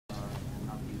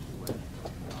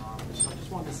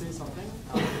wanted to say something,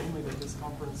 namely that this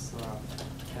conference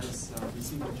has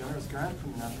received a generous grant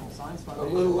from the National Science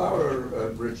Foundation. A little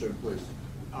louder, Richard, please.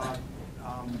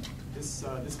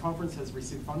 This conference has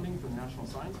received funding from the National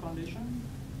Science Foundation,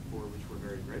 for which we're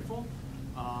very grateful,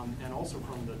 and also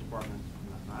from the Department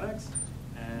of Mathematics.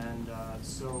 And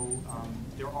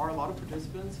there are a lot of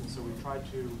participants, and so we've tried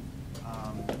to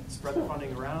spread the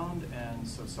funding around, and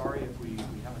so sorry if we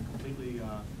haven't completely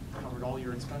covered all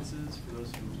your expenses for those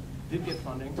who did get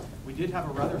funding. We did have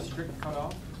a rather strict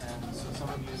cutoff, and so some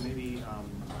of you maybe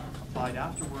applied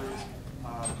afterwards.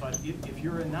 But if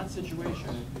you're in that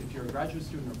situation, if you're a graduate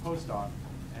student or postdoc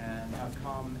and have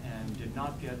come and did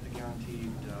not get the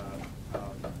guaranteed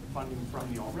funding from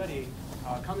me already,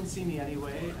 come and see me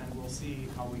anyway, and we'll see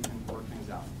how we can work things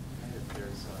out. If the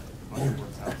budget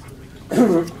works out, so we can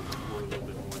afford a little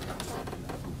bit more than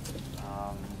that.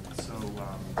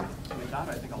 With that,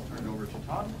 I think I'll turn it over to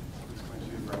Todd, who's going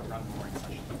to run the morning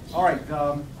session. All right.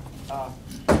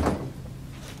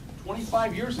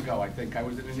 25 years ago, I think, I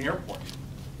was in an airport.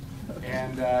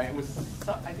 And I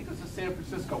think it was the San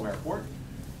Francisco airport.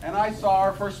 And I saw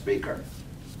our first speaker.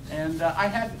 And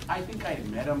I think I had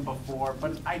met him before,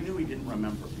 but I knew he didn't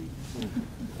remember me.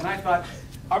 And I thought,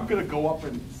 I'm going to go up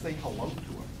and say hello to him.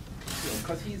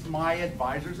 Because he's my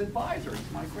advisor's advisor.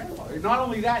 He's my grandfather. Not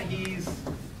only that, he's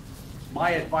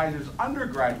my advisor's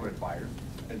undergraduate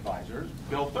advisor,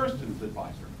 Bill Thurston's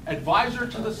advisor. Advisor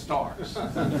to the stars.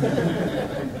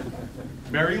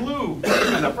 Mary Lou,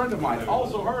 and a friend of mine,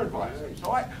 also her advisor.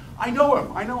 So I know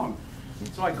him.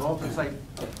 So I go up and say,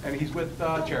 and he's with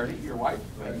Charity, your wife,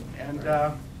 and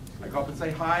I go up and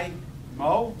say, hi,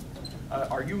 Mo,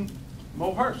 are you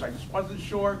Mo Hirsch? I just wasn't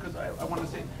sure because I wanted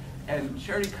to say, and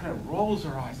Charity kind of rolls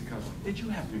her eyes and goes, did you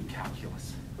have new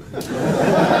calculus?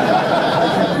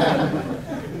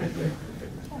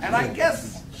 And I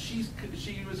guess she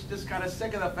was just kind of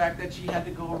sick of the fact that she had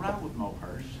to go around with Mo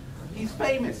Hirsch. He's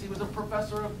famous. He was a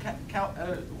professor of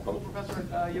professor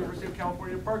at University of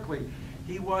California, Berkeley.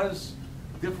 He was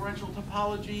differential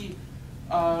topology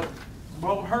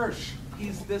Mo Hirsch.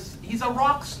 He's a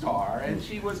rock star, and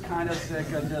she was kind of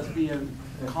sick of just being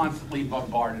constantly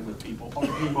bombarded with people. Oh,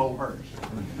 Mo Hirsch.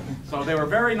 So they were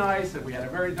very nice, and we had a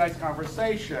very nice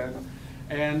conversation,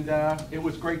 and it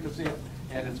was great to see him.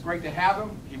 And it's great to have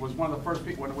him. He was one of the first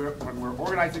people when we're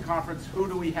organizing a conference. Who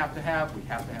do we have to have? We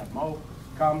have to have Mo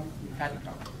come. We had to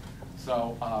come.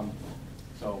 So,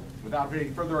 so without any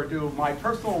further ado, my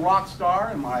personal rock star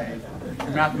and my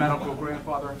mathematical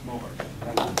grandfather, Mo Hirsch.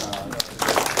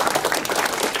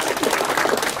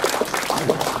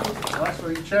 Well,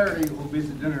 actually, Charity will be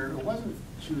at dinner. It wasn't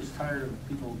she was tired of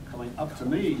people coming up to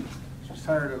me. She was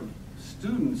tired of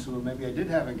students who maybe I did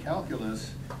have in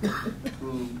calculus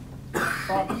who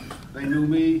thought they knew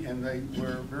me and they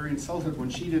were very insulted when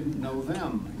she didn't know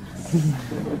them.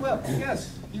 Well,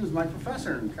 yes, he was my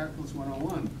professor in Calculus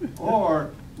 101.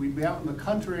 Or we'd be out in the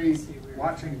country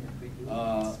watching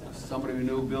somebody we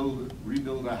knew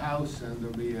rebuild a house, and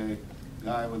there'd be a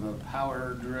guy with a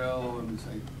power drill and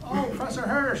say, oh, Professor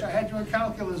Hirsch, I had you in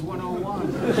Calculus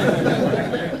 101.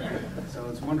 So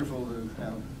it's wonderful to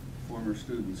have former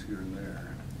students here and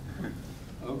there.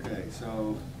 Okay,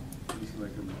 so let me see if I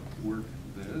can work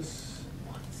this.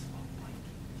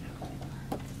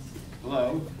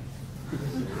 Hello.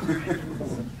 It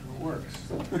works.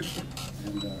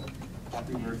 And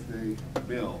happy birthday,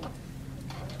 Bill.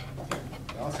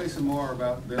 I'll say some more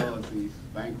about Bill at the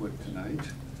banquet tonight.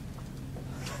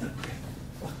 Okay.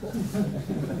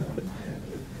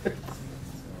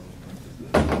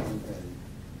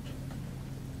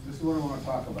 This is what I want to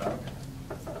talk about.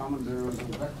 Common zeros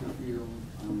of the vector field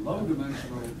on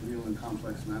low-dimensional real and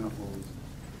complex manifolds.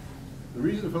 The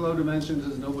reason for low dimensions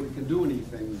is nobody can do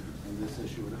anything on this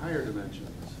issue in higher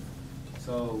dimensions.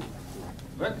 So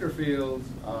vector fields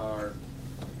are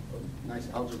a nice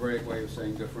algebraic way of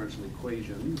saying differential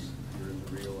equations. You're in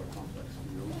the real or complex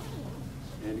field.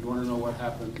 And you want to know what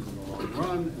happens in the long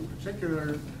run. In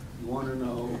particular, you want to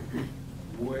know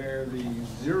where the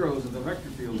zeros of the vector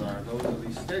field are. Those are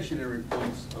the stationary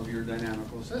points of your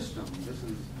dynamical system. This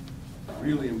is a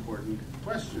really important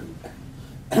question.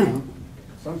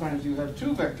 Sometimes you have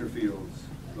two vector fields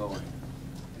going,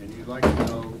 and you'd like to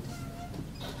know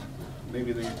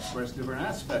maybe they express different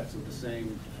aspects of the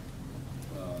same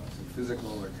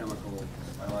physical or chemical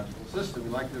biological system.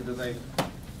 You'd like to, do they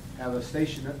have a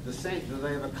station at the same, do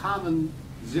they have a common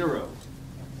zero?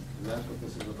 And that's what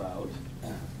this is about.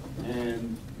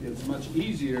 And it's much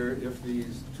easier if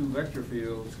these two vector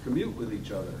fields commute with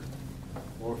each other.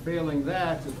 Or failing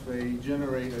that, if they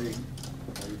generate a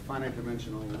finite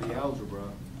dimensional Lie algebra,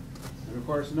 And of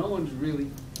course, no one's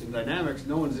really, in dynamics,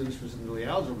 no one's interested in Lie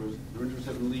algebras. They're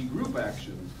interested in Lie group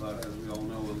actions. But as we all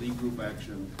know, a Lie group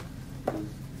action is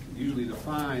usually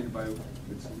defined by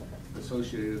its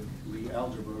associated Lie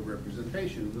algebra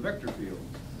representation of the vector fields.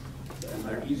 And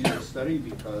they're easier to study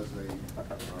because they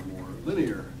are more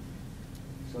linear.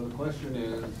 So the question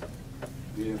is,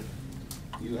 if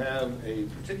you have a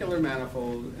particular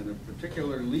manifold and a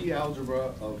particular Lie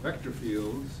algebra of vector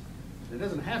fields, it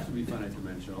doesn't have to be finite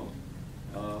dimensional.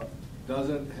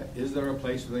 Is there a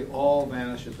place where they all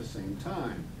vanish at the same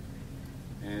time?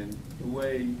 And the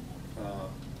way,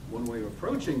 one way of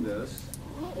approaching this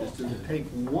is to take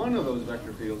one of those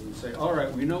vector fields and say, all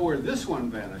right, we know where this one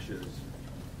vanishes.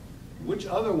 Which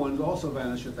other ones also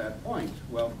vanish at that point?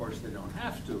 Well, of course, they don't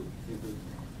have to.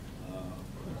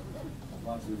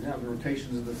 Lots of examples. The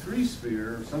rotations of the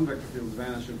 3-sphere, some vector fields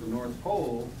vanish at the North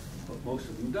Pole, but most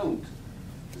of them don't.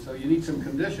 So you need some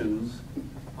conditions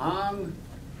on,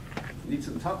 you need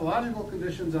some topological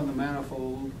conditions on the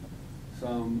manifold,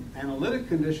 some analytic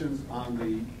conditions on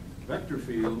the vector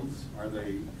fields. Are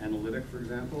they analytic, for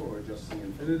example, or just the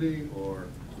infinity, or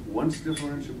once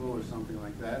differentiable, or something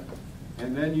like that?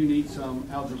 And then you need some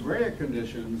algebraic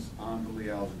conditions on the Lie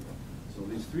algebra. So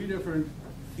these 3 different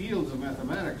fields of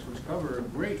mathematics, which cover a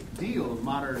great deal of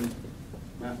modern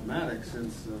mathematics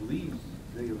since the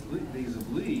days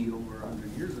of Lie over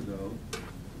 100 years ago,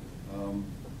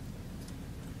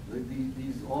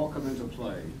 these all come into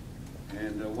play.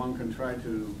 And one can try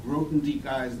to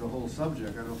Grothendieck-ize the whole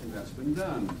subject. I don't think that's been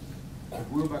done.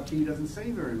 Bourbaki doesn't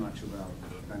say very much about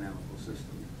dynamical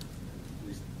systems, at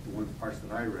least the one of the parts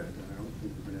that I read, and I don't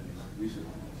think there's been any research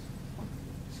on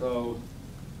this. So,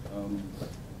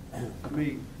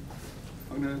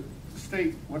 I'm going to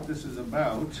state what this is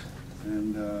about,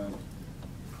 and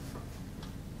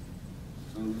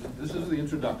so this is the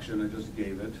introduction. I just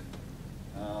gave it.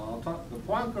 I'll talk the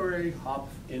Poincaré-Hopf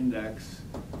index,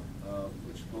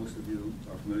 which most of you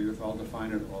are familiar with. I'll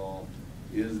define it all.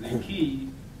 Is the key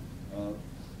to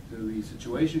the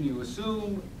situation. You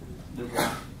assume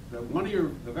that one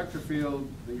of the vector field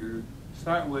that you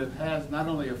start with has not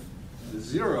only a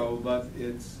 0, but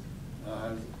it's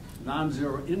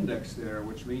non-zero index there,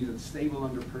 which means it's stable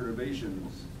under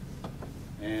perturbations.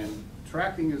 And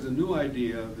tracking is a new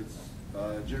idea that's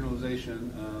a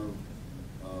generalization of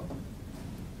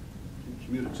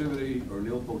commutativity or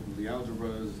nilpotent Lie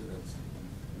algebras.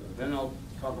 Then I'll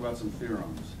talk about some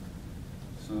theorems.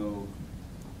 So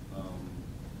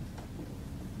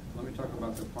let me talk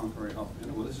about the Poincaré-Hopf.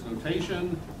 Well, this is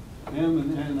notation. M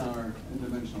and N are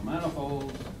n-dimensional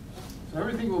manifolds. So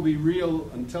everything will be real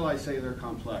until I say they're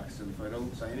complex. And if I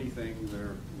don't say anything,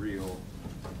 they're real.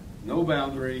 No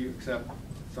boundary, except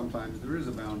sometimes there is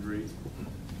a boundary.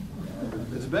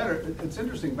 It's better. It's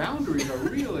interesting. Boundaries are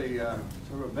really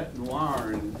sort of a bête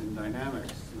noire in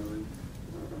dynamics. You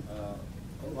know,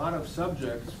 a lot of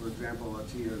subjects, for example,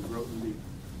 Atiyah, Grothendieck,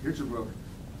 Hirzebruch,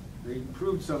 they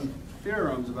proved some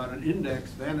theorems about an index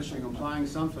vanishing, implying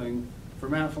something for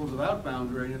manifolds without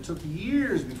boundary, and it took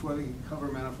years before they could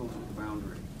cover manifolds with a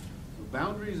boundary. So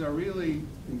boundaries are really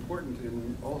important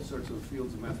in all sorts of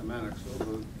fields of mathematics,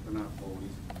 although they're not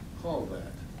always called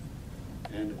that.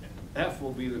 And F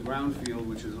will be the ground field,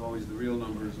 which is always the real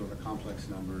numbers or the complex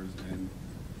numbers, and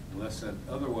unless said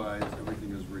otherwise,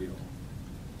 everything is real.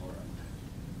 All right.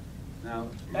 Now,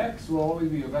 X will always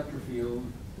be a vector field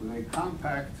with a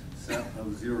compact set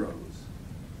of zeros.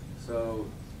 So,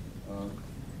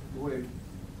 the way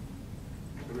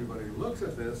everybody looks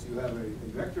at this, you have a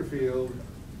vector field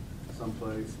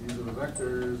someplace. These are the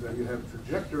vectors, and you have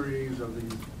trajectories of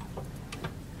these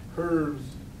curves,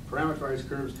 parameterized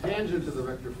curves tangent to the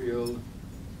vector field,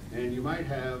 and you might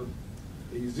have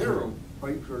a 0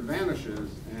 point where it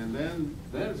vanishes, and then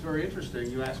it's very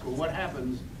interesting. You ask, well, what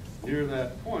happens near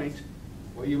that point?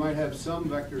 Well, you might have some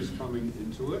vectors coming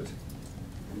into it,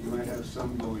 and you might have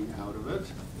some going out of it.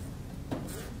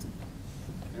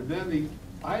 And then the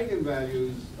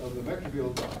eigenvalues of the vector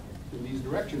field in these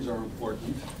directions are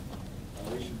important.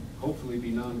 They should hopefully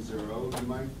be non-zero.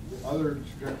 Other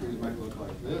trajectories might look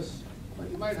like this. But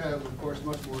you might have, of course,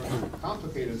 much more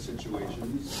complicated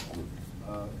situations.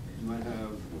 You might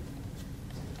have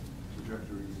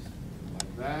trajectories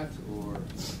like that, or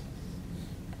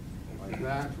like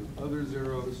that, with other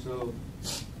zeros. So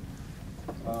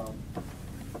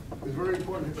it's very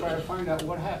important to try to find out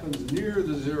what happens near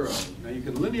the zero. Now you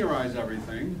can linearize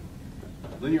everything,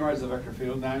 linearize the vector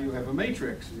field. Now you have a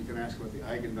matrix, and you can ask what the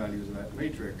eigenvalues of that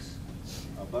matrix.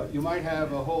 But you might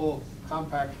have a whole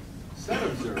compact set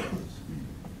of zeros.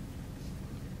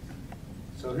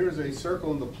 So here's a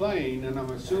circle in the plane, and I'm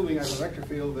assuming I have a vector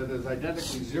field that is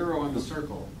identically 0 on the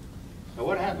circle. Now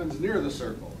what happens near the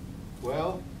circle?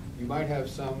 Well, you might have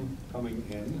some coming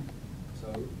in.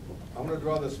 So I'm going to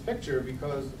draw this picture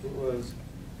because it was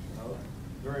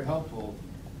very helpful.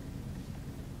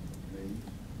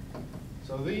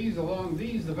 So these, along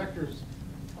these, the vectors,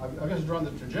 I've just drawn the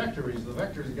trajectories. The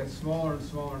vectors get smaller and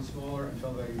smaller and smaller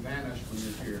until they vanish when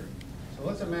you're here. So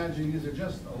let's imagine these are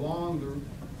just along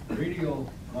the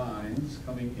radial lines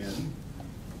coming in.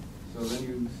 So then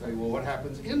you say, well, what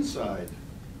happens inside?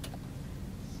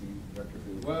 See, vector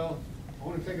field. Well, I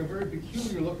want to take a very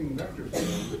peculiar looking vector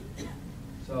field.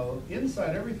 So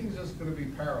inside, everything's just going to be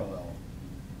parallel,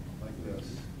 like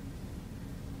this.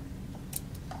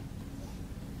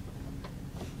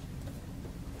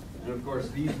 And of course,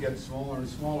 these get smaller and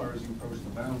smaller as you approach the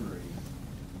boundary.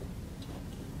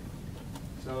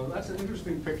 So that's an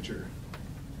interesting picture.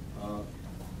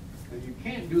 And you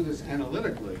can't do this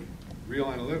analytically, real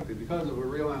analytically, because of a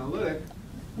real analytic,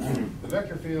 the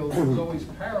vector field is always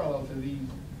parallel to these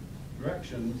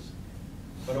directions,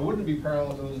 but it wouldn't be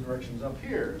parallel to those directions up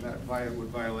here, and that would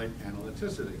violate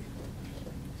analyticity.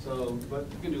 So, but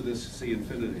you can do this C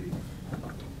infinity.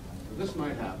 So this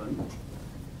might happen.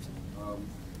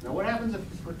 Now what happens if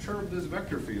you perturb this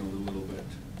vector field a little bit?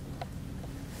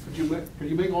 Could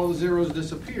you make all the zeros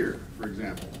disappear, for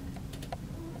example?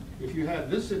 If you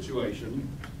had this situation,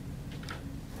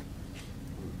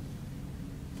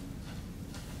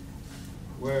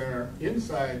 where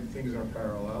inside things are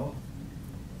parallel,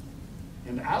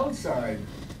 and outside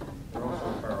they're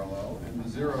also parallel, and the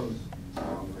zeros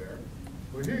along there.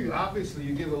 Well, here obviously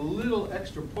you give a little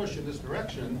extra push in this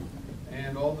direction,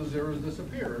 and all the zeros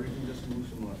disappear. Everything just moves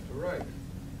from left to right.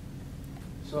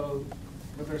 So,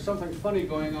 but there's something funny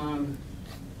going on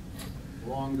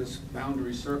along this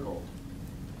boundary circle.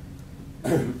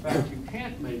 In fact, you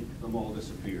can't make them all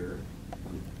disappear.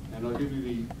 And I'll give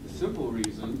you the simple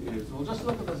reason is, well, just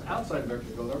look at this outside vector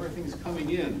field. Everything's coming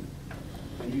in.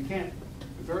 And you can't,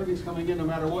 if everything's coming in, no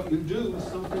matter what you do,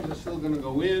 some things are still going to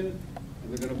go in, and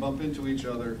they're going to bump into each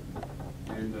other.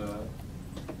 And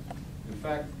in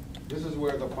fact, this is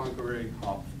where the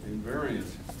Poincare-Hopf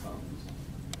invariant comes.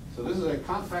 So this is a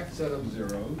compact set of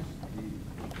zeros,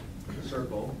 the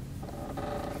circle.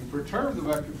 You perturb the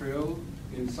vector field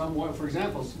in some way. For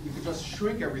example, you could just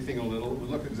shrink everything a little, it would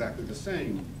look exactly the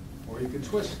same. Or you could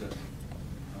twist it.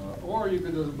 Or you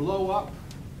could just blow up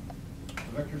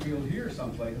the vector field here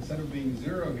someplace. Instead of being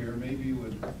 0 here, maybe you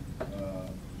would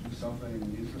do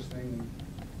something interesting.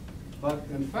 But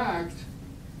in fact,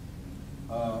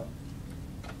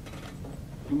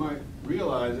 you might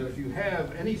realize that if you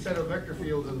have any set of vector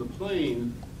fields in the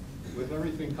plane with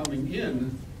everything coming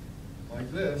in,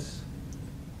 like this,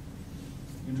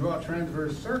 you draw a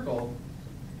transverse circle,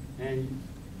 and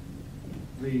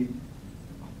the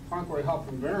Poincare-Hopf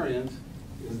invariant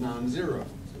is non-zero.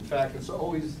 In fact, it's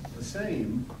always the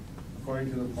same according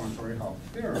to the Poincare-Hopf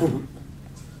theorem.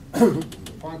 The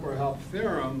Poincare-Hopf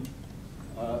theorem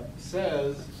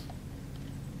says,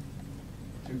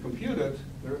 to compute it,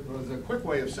 there's a quick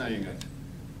way of saying it.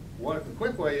 What the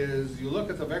quick way is, you look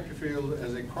at the vector field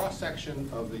as a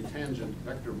cross-section of the tangent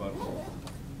vector bundle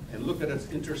and look at its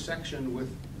intersection with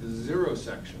the 0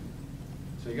 section.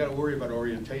 So you got to worry about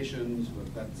orientations,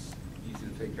 but that's easy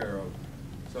to take care of.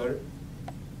 So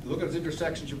you look at its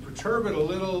intersections, you perturb it a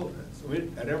little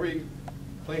at every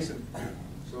place.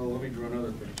 So let me draw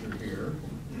another picture here.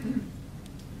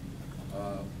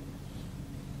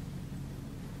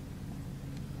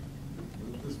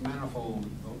 This manifold,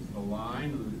 the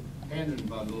line, the tangent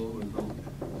bundle,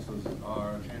 this is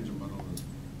R, tangent bundle is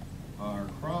R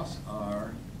cross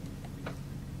R,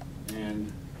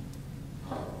 and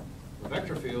the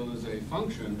vector field is a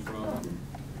function from,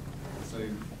 let's say,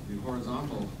 the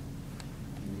horizontal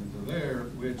into there,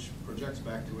 which projects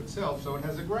back to itself, so it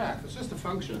has a graph. It's just a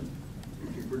function.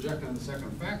 If you project on the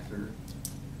second factor,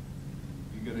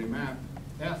 you get a map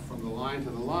F from the line to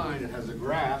the line. It has a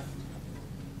graph.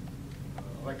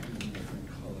 I like using different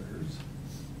colors.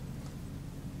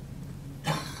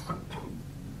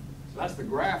 So that's the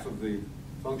graph of the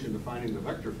function defining the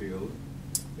vector field.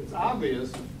 It's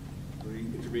obvious, the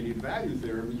intermediate value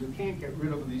theorem, you can't get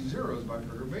rid of these zeros by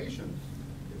perturbation.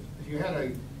 If you had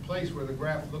a place where the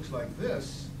graph looks like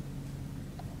this,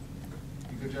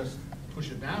 you could just push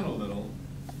it down a little,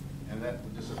 and that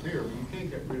would disappear, but you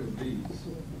can't get rid of these.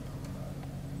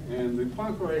 And the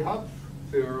Poincare-Hopf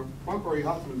theorem,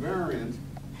 Poincare-Hopf invariant,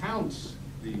 counts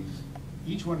these.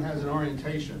 Each one has an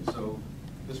orientation, so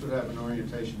this would have an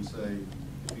orientation, say,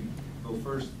 if you go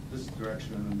first this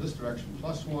direction and then this direction,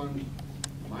 +1,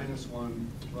 -1,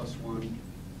 +1,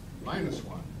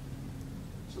 -1.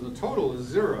 So the total is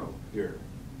 0 here,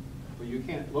 but you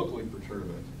can't locally perturb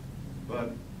it.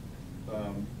 but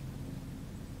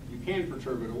you can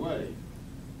perturb it away.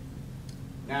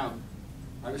 Now,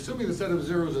 I'm assuming the set of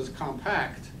zeros is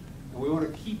compact, and we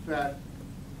want to keep that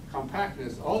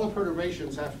compactness. All the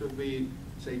perturbations have to be,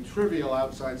 say, trivial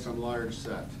outside some large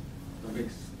set. That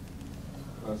makes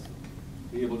us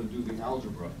be able to do the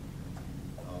algebra.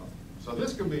 So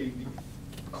this can be,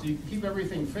 so you can keep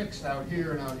everything fixed out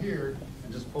here and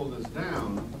just pull this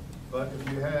down. But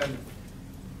if you had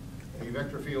a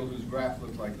vector field whose graph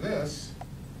looked like this,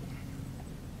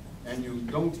 and you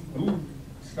don't move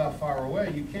stuff far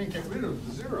away, you can't get rid of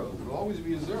the zeros. It'll always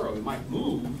be a zero. It might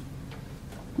move,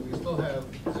 but you still have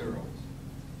zeros.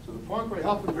 So the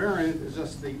Poincare-Halphen invariant is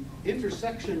just the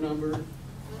intersection number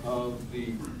of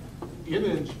the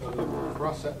image of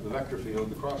the vector field,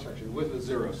 the cross section, with a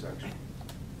zero section.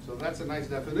 So that's a nice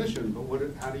definition, but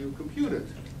how do you compute it?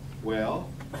 Well,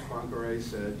 Poincare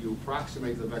said you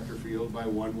approximate the vector field by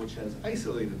one which has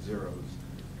isolated zeros.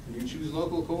 And you choose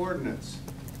local coordinates.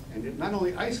 And it not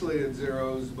only isolated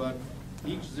zeros, but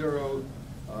each zero,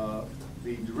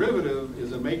 the derivative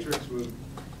is a matrix with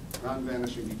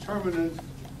non-vanishing determinant.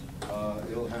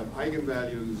 It'll have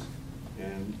eigenvalues,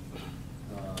 and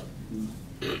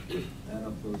add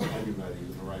up those eigenvalues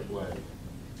in the right way.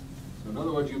 So in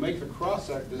other words, you make the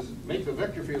make the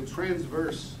vector field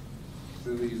transverse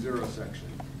to the zero section.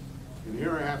 And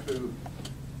here I have to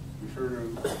refer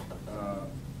to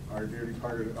our dear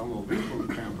departed Elmo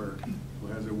Winkelkamper, who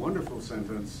has a wonderful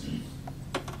sentence,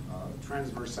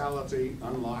 transversality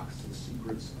unlocks the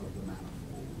secrets of the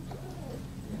manifold.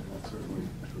 And that's certainly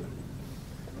true.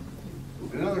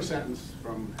 Another sentence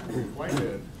from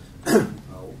Whitehead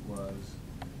was,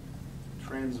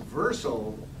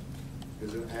 transversal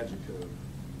is an adjective.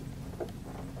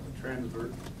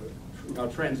 Transverse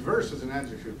is an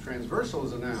adjective. Transversal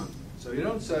is a noun. So you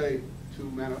don't say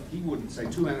he wouldn't say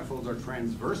two manifolds are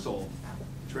transversal.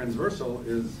 Transversal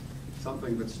is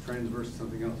something that's transverse to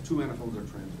something else. Two manifolds are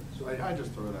transverse. So I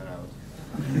just throw that out.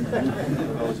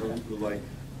 Those who like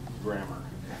grammar.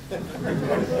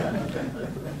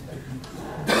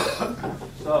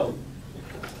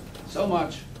 So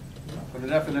much for the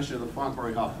definition of the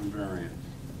Poincare-Halphen invariant.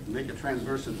 You make it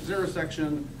transverse to the zero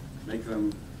section, make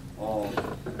them all,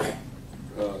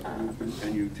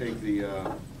 and you take the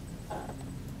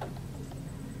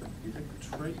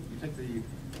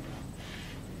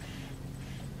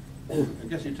I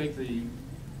guess you take the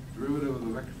derivative of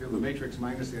the vector field, the matrix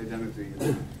minus the identity,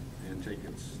 and take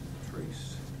its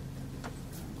trace.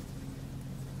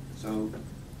 So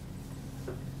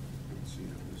let's see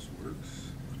how this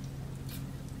works.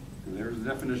 And there's the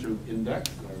definition of index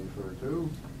that I refer to.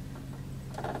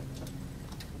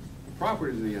 The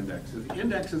properties of the index. If the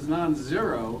index is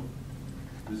non-zero,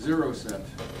 the zero set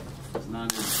is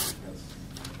non-index. That's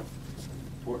an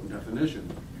important definition,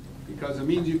 because it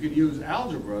means you can use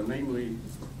algebra, namely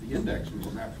the index, which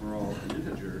is after all an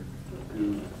integer,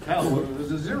 to tell whether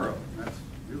there's a zero. That's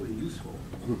really useful.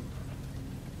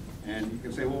 And you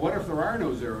can say, well, what if there are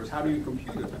no zeros? How do you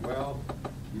compute it? Well,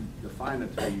 you define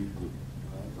it to be,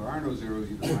 if there are no zeros,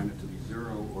 you define it to be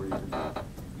zero, or you can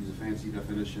use a fancy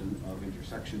definition of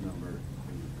intersection number.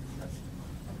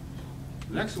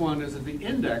 The next one is that the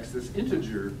index, this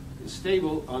integer, is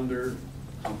stable under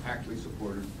compactly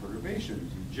supported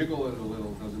perturbations. You jiggle it a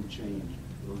little, it doesn't change.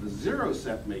 Well, the zero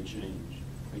set may change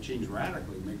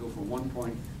radically. It may go from one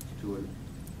point to a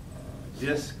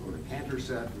disk or a Cantor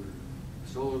set or a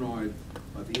solenoid,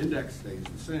 but the index stays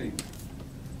the same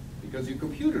because you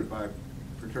compute it by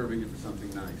perturbing it to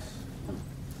something nice.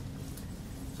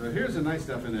 So here's a nice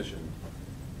definition.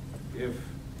 If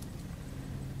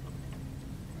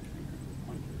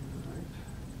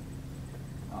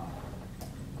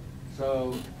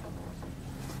So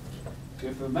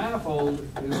if the manifold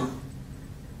is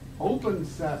open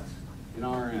set in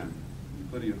Rn,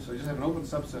 Euclidean, so you just have an open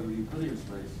subset of the Euclidean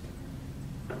space,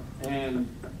 and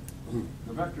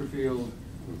the vector field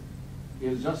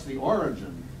is just the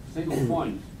origin, single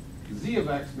point, z of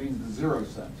x means the zero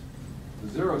set. The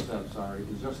zero set, sorry,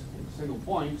 is just a single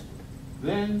point.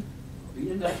 Then the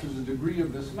index is the degree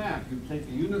of this map. You take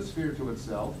the unit sphere to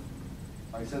itself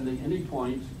by sending any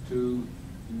point to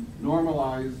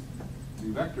normalize the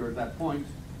vector at that point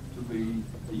to be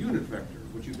a unit vector,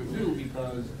 which you can do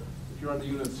because if you're on the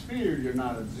unit sphere, you're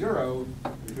not at zero.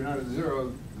 If you're not at zero,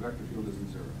 the vector field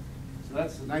isn't zero. So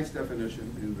that's a nice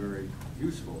definition and very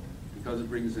useful because it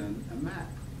brings in a map.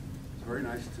 It's very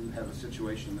nice to have a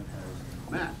situation that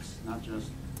has maps, not just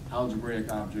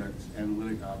algebraic objects,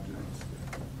 analytic objects,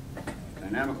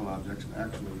 dynamical objects, but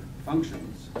actually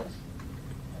functions.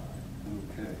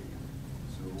 Okay,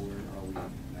 so where are we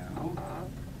now?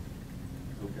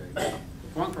 Okay.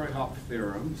 Poincare-Hopf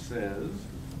theorem says,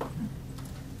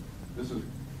 this is,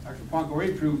 actually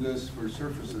Poincare proved this for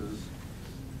surfaces,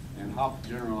 and Hopf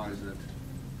generalized it,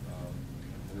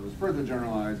 and it was further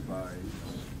generalized by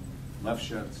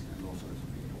Lefschetz and all sorts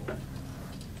of people.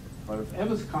 But if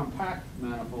M is compact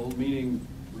manifold, meaning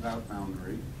without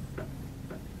boundary,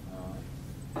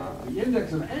 the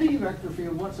index of any vector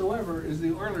field whatsoever is the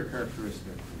Euler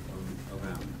characteristic of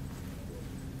M.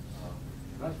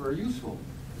 That's very useful.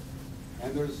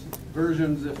 And there's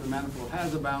versions, if the manifold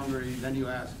has a boundary, then you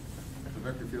ask if the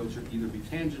vector field should either be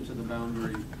tangent to the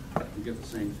boundary, you get the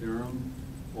same theorem,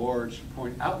 or it should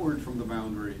point outward from the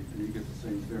boundary, and you get the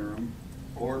same theorem,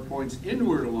 or it points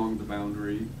inward along the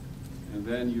boundary, and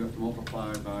then you have to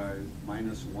multiply by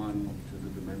 -1 to the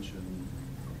dimension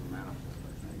of the manifold,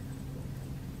 I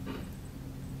think.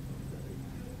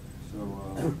 So,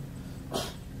 oh,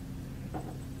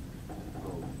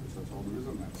 that's all there is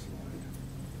on that slide.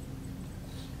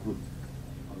 Oh,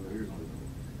 here's the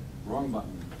wrong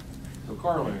button. So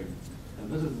correlating. And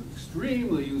this is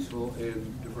extremely useful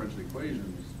in differential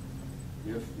equations.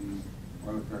 If the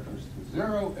Euler characteristic is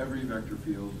 0, every vector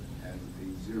field has a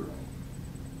 0.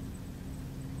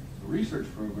 The research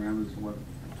program is what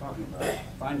I'm talking about.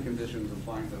 Find conditions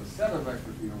implying that a set of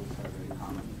vector fields have a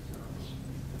common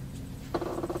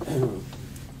 0.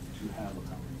 To have a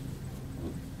common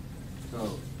 0.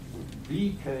 So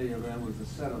Bk of M was a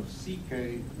set of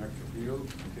Ck vector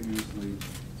fields,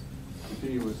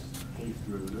 continuous case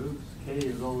derivatives. K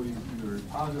is always either a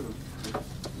positive,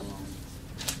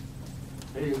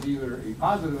 K is either a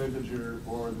positive integer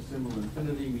or the symbol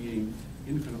infinity, meaning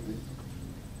infinitely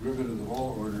derivatives of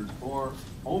all orders, or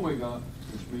omega,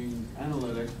 which means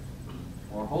analytic,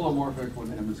 or holomorphic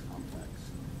when M is complex.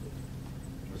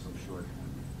 Just some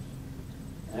shorthand.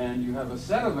 And you have a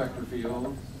set of vector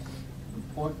fields.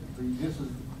 This is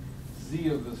Z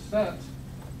of the set.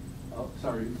 Oh,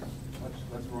 sorry,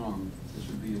 that's wrong. It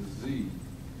should be a Z,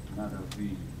 not a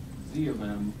V. Z of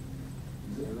M.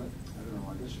 I don't know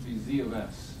why. This should be Z of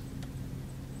S.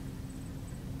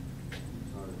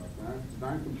 Sorry about that.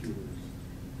 Darn computers.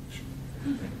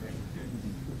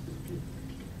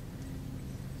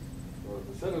 So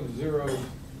the set of zeros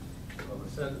of a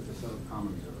set is a set of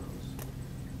common zeros.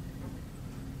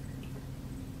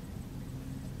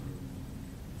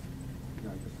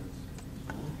 Yeah, I guess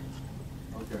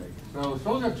that's okay. So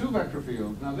suppose you have two vector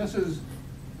fields. Now this is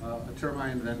a term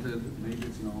I invented. Maybe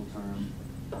it's an old term.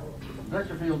 The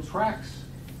vector field tracks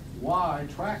y,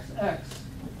 tracks x,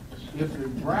 if the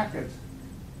bracket,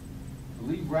 the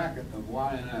Lie bracket of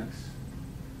y and x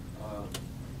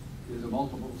is a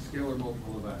multiple, scalar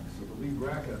multiple of x. So the Lie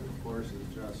bracket, of course, is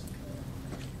just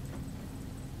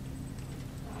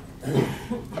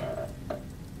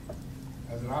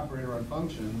as an operator on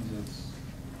functions, it's,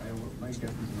 I might get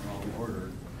these in the wrong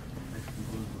order. X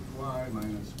equals with y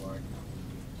minus y equals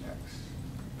x.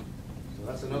 So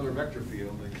that's another vector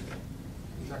field. The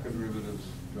second derivatives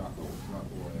drop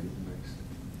away mixed.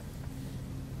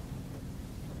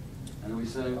 And we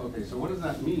say, okay, so what does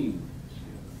that mean?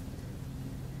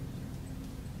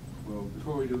 Well,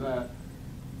 before we do that,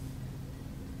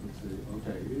 let's see,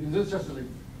 okay, this is just an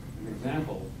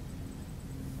example.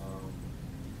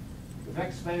 If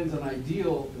X spans an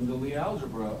ideal in the Lie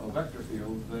algebra of vector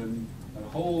fields, then the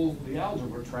whole Lie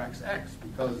algebra tracks X,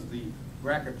 because the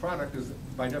bracket product is,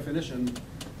 by definition,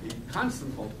 a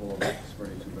constant multiple of X for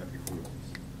any two vector fields.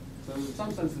 So in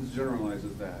some sense, this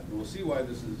generalizes that. And we'll see why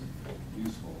this is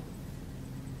useful.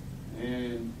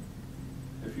 And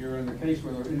if you're in the case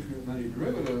where there are infinite many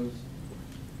derivatives,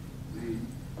 the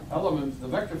elements, the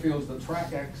vector fields that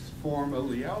track X form a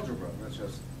Lie algebra. That's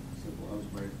just simple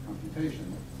algebraic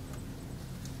computation.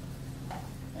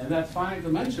 And that's finite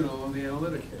dimensional in the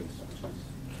analytic case, which is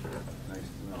nice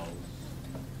to know.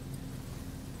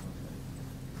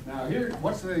 Okay. Now here,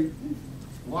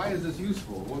 why is this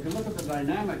useful? Well, if you look at the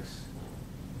dynamics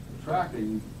of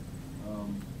tracking,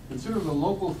 consider the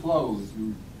local flows.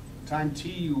 Time t,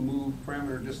 you move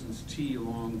parameter distance t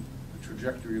along the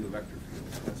trajectory of the vector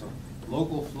field. That's a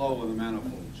local flow of the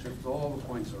manifold. Shifts all the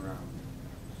points around.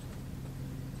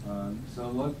 So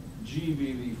let G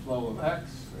be the flow of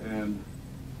X, and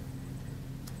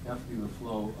F be the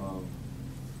flow of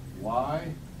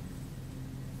Y.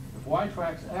 If Y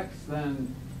tracks X,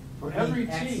 then for every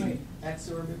t... X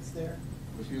orbits there?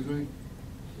 Excuse me?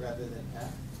 Rather than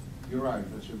F? You're right,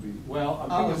 that should be, well,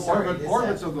 I'm Oh, thinking sorry,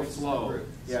 orbits F of the points to flow. the root.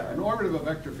 Yeah, Sorry. an orbit of a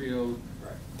vector field,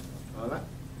 Right.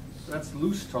 that's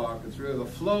loose talk. It's really the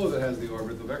flow that has the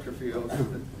orbit. The vector field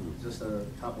is just a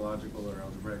topological or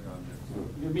algebraic object.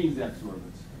 So it means X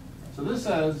orbits. So this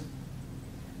says,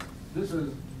 this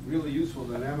is really useful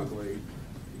dynamically,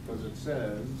 because it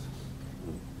says,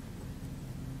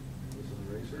 this is an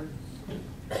eraser.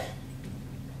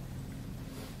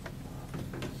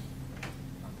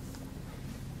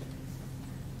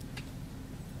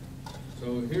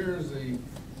 So here's the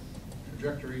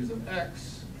trajectories of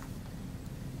x,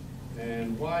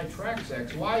 and y tracks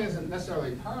x. Y isn't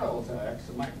necessarily parallel to x.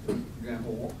 It might, for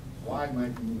example, y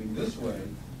might be moving this way,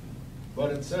 but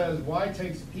it says y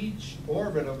takes each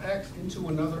orbit of x into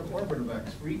another orbit of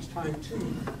x for each time t.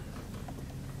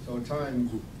 So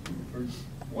for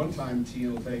one time t,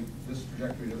 it'll take this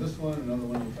trajectory to this one, another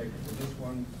one will take it to this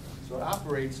one. So it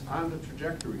operates on the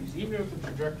trajectories. Even if the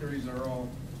trajectories are all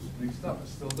mixed up, it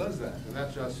still does that. And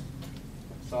that's just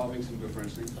solving some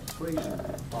differential equation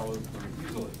followed very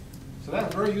easily. So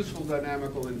that's very useful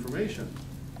dynamical information.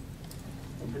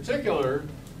 In particular,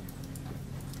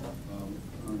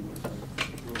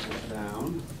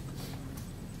 down.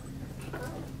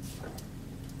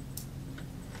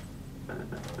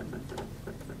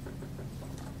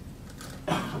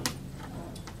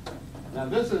 Now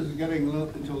this is getting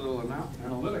into a little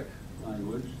analytic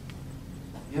language.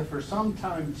 If for some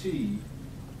time t,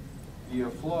 the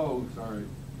flow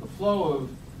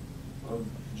of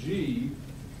g,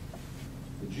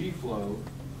 the g flow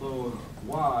of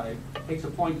y, takes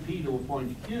a point p to a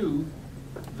point q,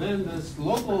 then this is a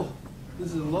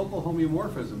local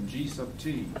homeomorphism, G sub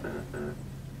t, a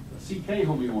CK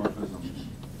homeomorphism,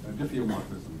 a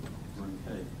diffeomorphism, in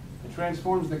K. It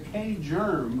transforms the K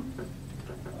germ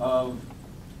of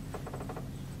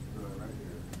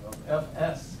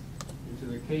Fs into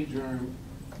the K germ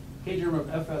of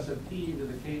Fs at P into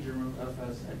the K germ of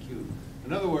Fs at Q.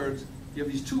 In other words, you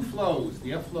have these two flows,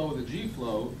 the F flow and the G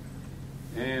flow,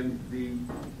 and the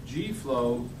G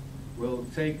flow will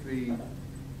take the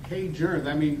K germ,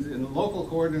 that means in the local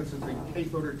coordinates it's the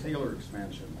K-Fodor-Taylor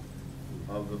expansion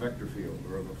of the vector field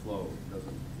or of the flow, it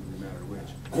doesn't really matter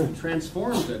which. It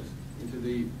transforms it into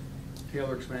the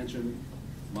Taylor expansion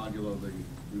modulo the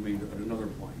remainder at another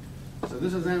point. So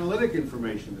this is analytic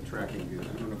information the tracking gives,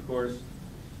 and of course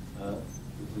this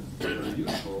is very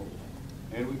useful.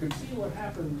 And we can see what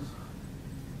happens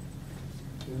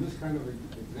in this kind of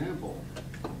example.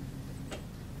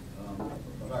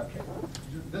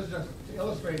 This is just to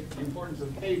illustrate the importance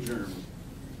of K-germs.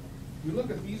 You look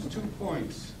at these 2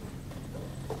 points.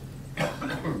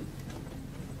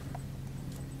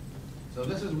 So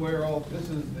this is where this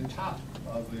is the top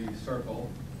of the circle.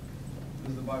 This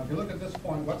is the bottom. If you look at this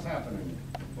point, what's happening?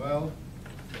 Well,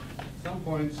 some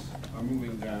points are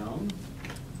moving down,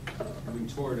 moving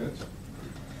toward it.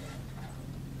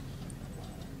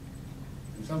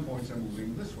 And some points are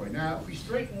moving this way. Now, if we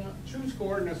choose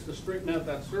coordinates to straighten out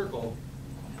that circle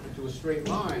into a straight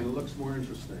line, it looks more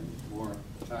interesting, more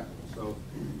attackable. So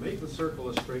make the circle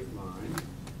a straight line.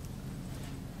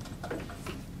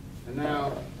 And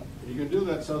now, you can do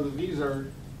that so that these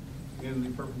are in the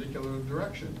perpendicular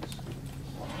directions.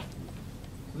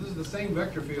 So this is the same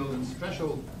vector field in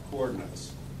special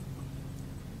coordinates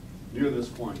near this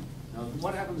point. Now,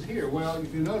 what happens here? Well,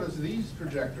 if you notice, these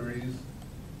trajectories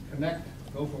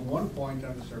go from one point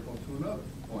on the circle to another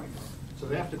point. So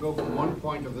they have to go from one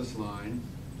point of this line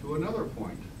to another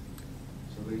point.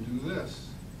 So they do this.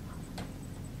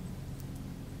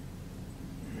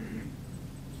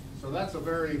 So that's a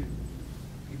very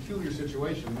peculiar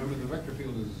situation. Remember, the vector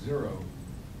field is 0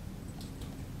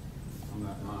 on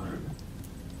that line.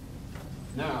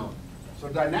 Now, so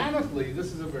dynamically,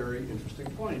 this is a very interesting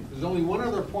point. There's only one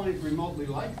other point remotely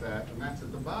like that, and that's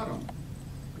at the bottom,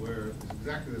 where it's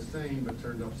exactly the same but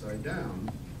turned upside down.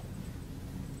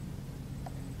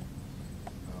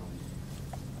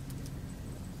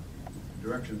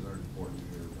 Directions aren't important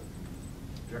here,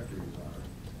 but trajectories are.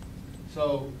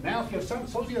 So now if you have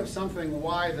suppose you have something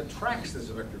y that tracks this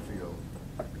vector field,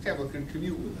 for example, can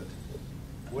commute with it,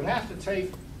 would have to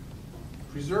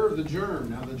preserve the germ.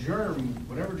 Now the germ,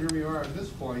 whatever germ you are at this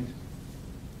point,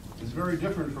 is very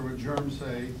different from a germ,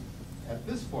 say, at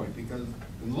this point, because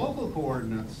in local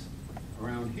coordinates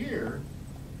around here,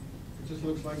 it just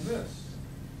looks like this.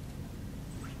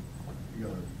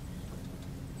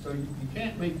 So you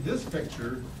can't make this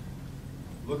picture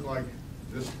look like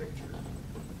this picture.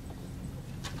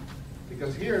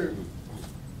 Because here,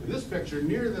 in this picture,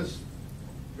 near this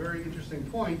very interesting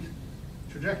point,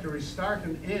 trajectories start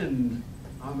and end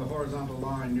on the horizontal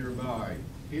line nearby.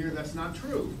 Here, that's not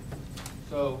true.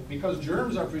 So because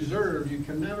germs are preserved, you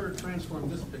can never transform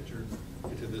this picture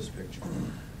into this picture.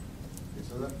 Okay,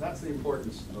 so that's the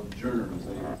importance of germs.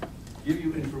 They give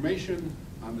you information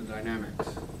on the dynamics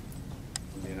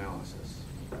of the analysis.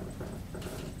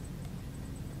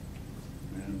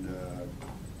 And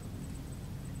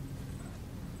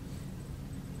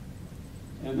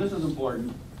and this is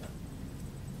important,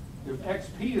 if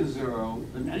xp is 0,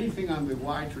 then anything on the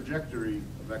y trajectory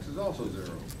of x is also 0,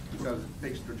 because it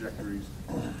takes trajectories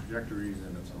in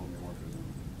its homeomorphism.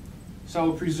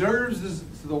 So it preserves this,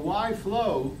 so the y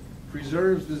flow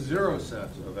preserves the 0 set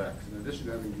of x, in addition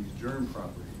to having these germ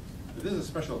properties. Now, this is a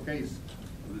special case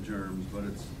of the germs, but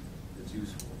it's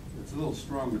useful. It's a little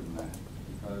stronger than that,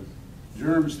 because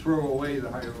germs throw away the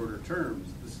higher order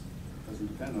terms. This doesn't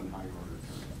depend on higher order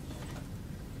terms.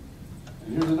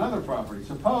 And here's another property.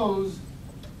 Suppose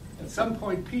at some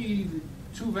point P,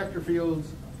 two vector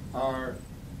fields are,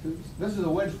 this is a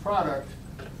wedge product.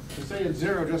 To say it's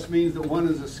 0 just means that one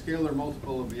is a scalar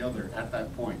multiple of the other at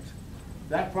that point.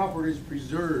 That property is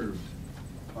preserved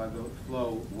by the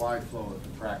flow, y flow at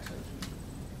the track section.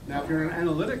 Now, if you're in an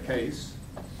analytic case,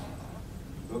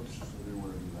 oops, I didn't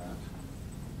want to do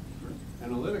that.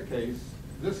 Analytic case,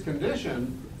 this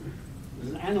condition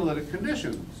is an analytic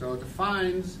condition. So it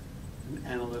defines an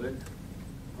analytic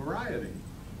variety.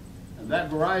 And that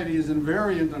variety is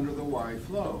invariant under the y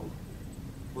flow.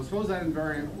 Well, suppose that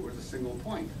invariant was a single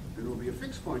point. Then it will be a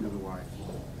fixed point of the y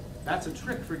flow. That's a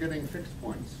trick for getting fixed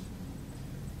points.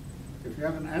 If you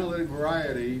have an analytic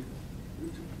variety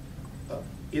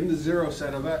in the 0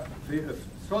 set of x,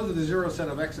 suppose that the 0 set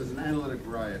of x is an analytic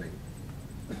variety.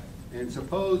 And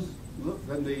suppose, look,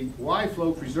 then the y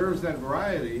flow preserves that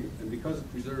variety, and because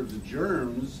it preserves the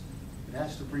germs, it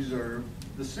has to preserve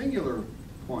the singular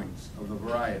points of the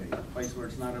variety, a place where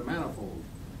it's not a manifold.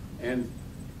 And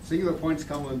singular points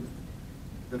come with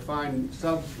define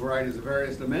sub-varieties of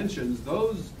various dimensions.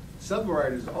 Those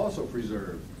sub-varieties are also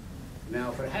preserved. Now,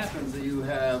 if it happens that you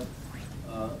have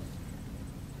a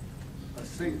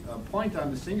point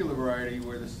on the singular variety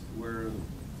which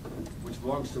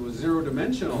belongs to a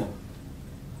 0-dimensional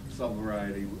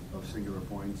sub-variety of singular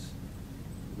points,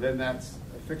 then that's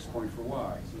a fixed point for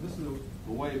y. So this is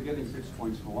a way of getting fixed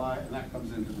points for y, and that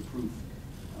comes into the proof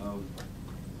of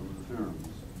the theorems.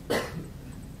 Okay.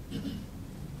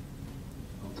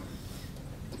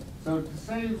 So to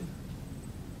save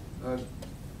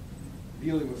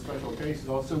dealing with special cases,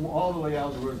 I'll assume all the Lie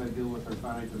algebras I deal with are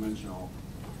finite dimensional.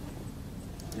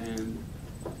 And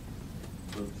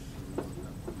oops,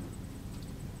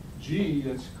 G,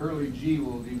 that's curly G,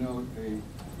 will denote a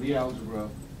Lie algebra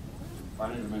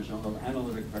finite dimensional of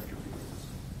analytic vector fields.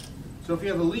 So if you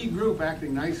have a Lie group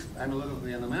acting nice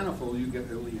analytically on the manifold, you get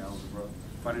a Lie algebra,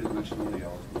 finite dimensional Lie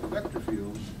algebra vector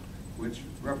fields, which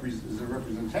is a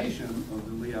representation of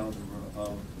the Lie algebra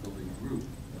of the Lie group.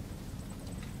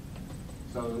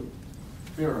 So,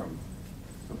 theorem.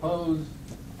 Suppose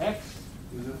X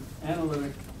is an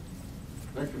analytic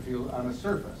vector field on a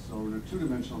surface, or in a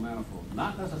 2-dimensional manifold,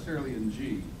 not necessarily in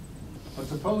G. But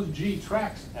suppose G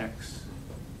tracks X,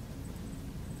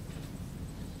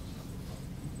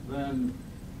 then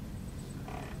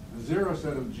the 0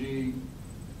 set of G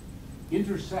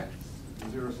intersects the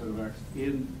 0 set of X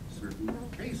in certain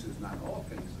cases, not all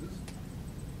cases.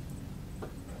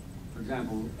 For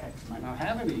example, X might not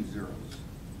have any zeros.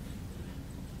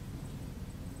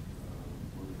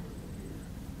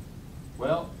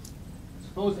 Well,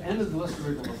 suppose n is less than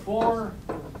or equal to 4.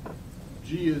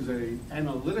 G is an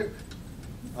analytic,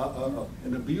 an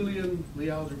abelian Lie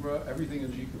algebra. Everything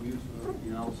in G commutes with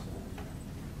everything else.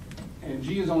 And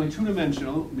G is only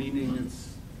 2-dimensional, meaning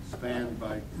it's spanned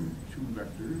by 2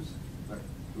 vectors,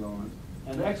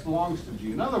 and X belongs to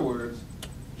G. In other words,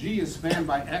 G is spanned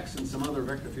by X and some other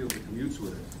vector field that commutes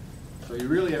with it. So you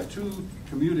really have 2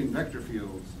 commuting vector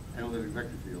fields, analytic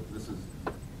vector fields. This is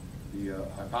the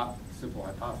simple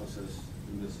hypothesis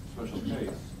in this special case.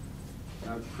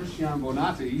 Now, Christian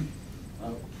Bonatti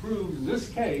proved in this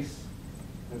case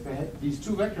that these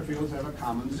 2 vector fields have a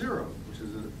common 0, which is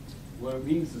what it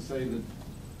means to say that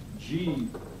G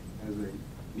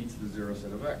meets the 0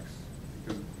 set of X.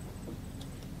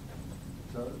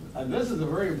 And this is a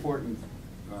very important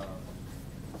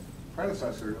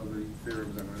predecessor of the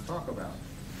theorems I'm going to talk about.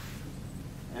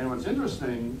 And what's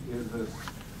interesting is this,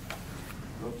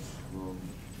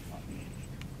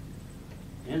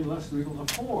 n less than or equal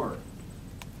to 4.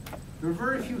 There are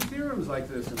very few theorems like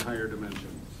this in higher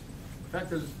dimensions. In fact,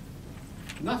 there's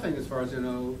nothing, as far as you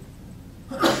know,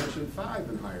 dimension 5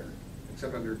 and higher,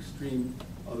 except under extreme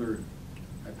other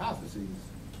hypotheses,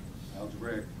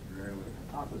 algebraic or analytic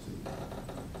hypotheses.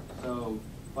 So,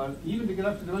 but even to get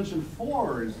up to dimension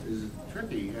 4 is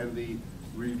tricky, and the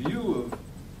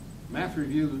math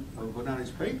review of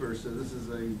Bonatti's paper says this is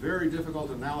a very difficult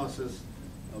analysis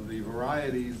of the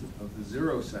varieties of the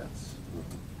 0 sets.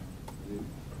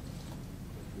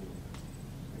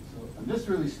 And this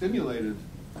really stimulated,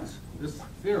 this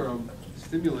theorem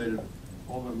stimulated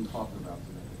all that I'm talking about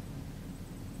today.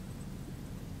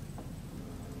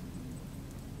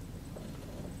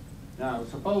 Now,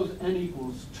 suppose n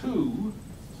equals 2,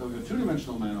 so we have a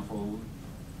two-dimensional manifold,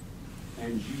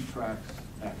 and G tracks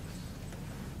X.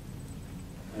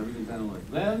 Everything's analytic.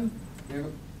 Then we have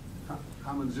a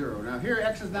common 0. Now here,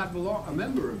 X is not a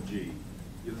member of G.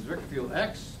 You have this vector field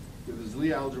X, you have this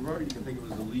Lie algebra, you can think of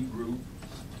it as a Lie group,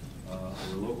 or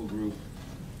a local group,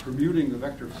 permuting the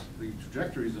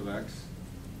trajectories of X.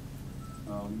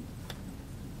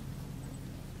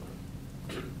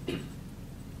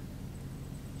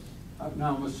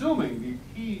 Now I'm assuming the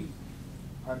key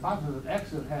hypothesis that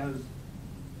X has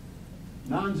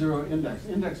non-zero index.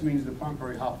 Index means the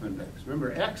Poincare-Hopf index.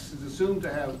 Remember, X is assumed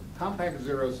to have compact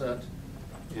zero set,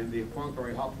 and the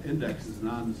Poincare-Hopf index is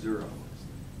non-zero.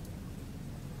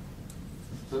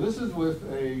 So this is with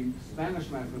a Spanish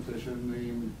mathematician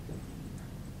named,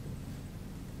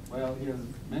 well, he has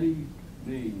many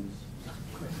names.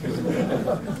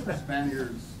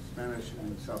 Spaniards, Spanish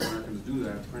and South Americans do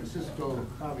that. Francisco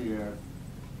Javier,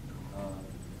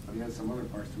 but he has some other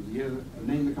parts to it. He has a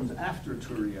name that comes after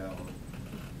Turiel.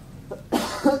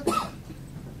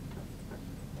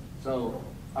 So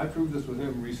I proved this with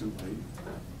him recently.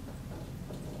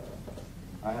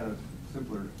 I had a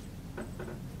simpler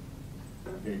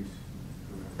case.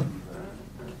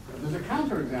 There's a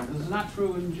counterexample. This is not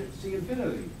true in C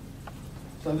infinity.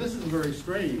 So this is very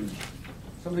strange.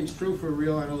 Something's true for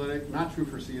real analytic, not true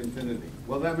for C infinity.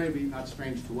 Well, that may be not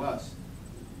strange to us,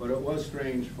 but it was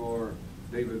strange for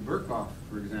David Burkhoff,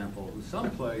 for example, who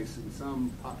someplace in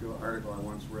some popular article I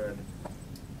once read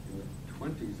in the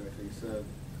 20s, I think, said,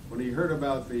 when he heard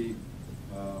about the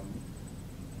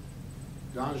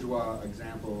Danjois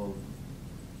example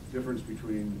of difference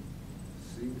between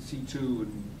C2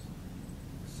 and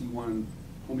C1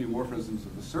 homeomorphisms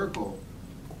of the circle,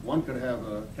 one could have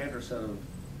a Cantor set of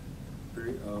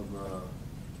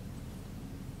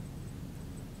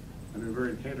an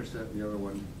invariant Cantor set, and the other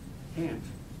one can't.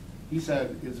 He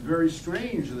said it's very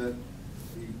strange that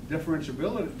the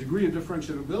degree of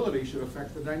differentiability should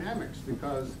affect the dynamics,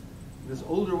 because this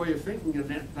older way of thinking,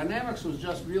 dynamics was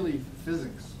just really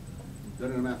physics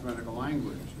done in a mathematical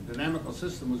language. The dynamical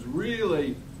system was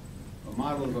really a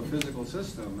model of a physical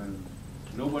system, and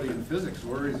nobody in physics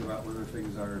worries about whether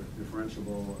things are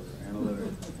differentiable or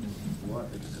analytic.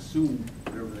 What? They just assume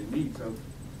whatever they need. So,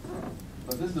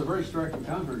 but this is a very striking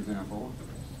counterexample.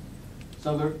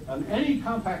 So there, on any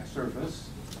compact surface,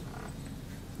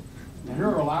 and here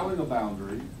we're allowing a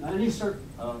boundary. Now,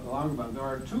 allowing a boundary, there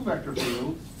are two vector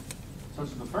fields, such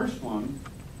as the first one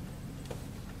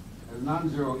has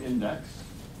non-zero index.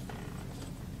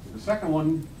 The second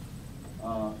one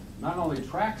not only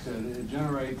tracks it, it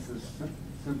generates this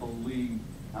simple Lie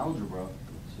algebra.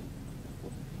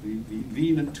 The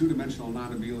V two-dimensional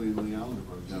non-abelian Lie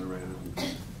algebra is generated.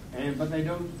 But they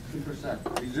don't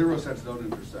intersect. These zero sets don't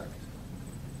intersect.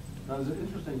 Now, there's an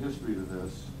interesting history to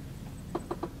this.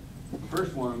 The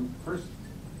oops, wrong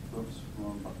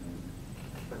button.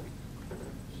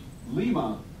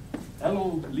 Lima,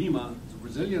 Elo Lima, is a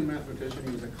Brazilian mathematician.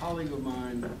 He was a colleague of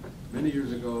mine many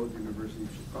years ago at the University of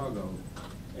Chicago.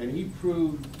 And he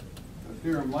proved a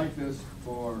theorem like this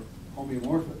for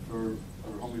homeomorphisms.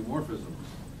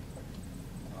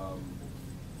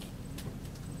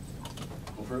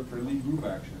 For Lie group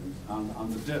actions on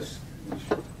the disk, which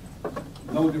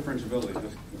no differentiability,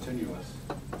 just continuous.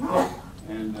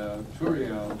 And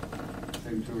Turiel,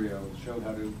 same Turiel, showed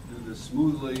how to do this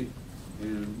smoothly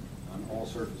on all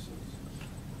surfaces.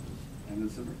 And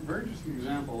it's a very interesting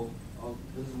example of,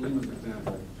 this is Lima's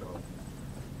example, which I'll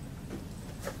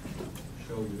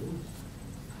show you.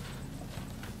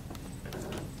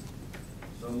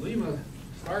 So Lima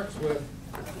starts with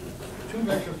two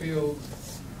vector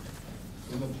fields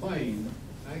in the plane,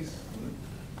 nice,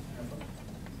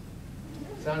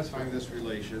 satisfying this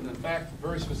relation. In fact,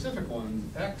 very specific one,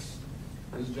 X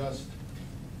is just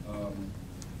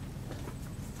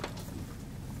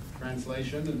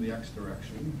translation in the X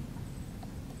direction.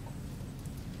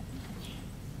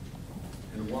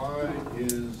 And Y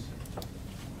is,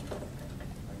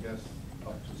 I guess,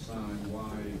 up to sign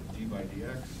Y d by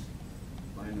dx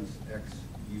minus X.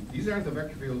 These aren't the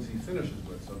vector fields he finishes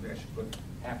with, so I should put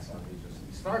hats on these.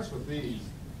 He starts with these.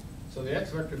 So the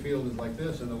X vector field is like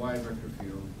this, and the Y vector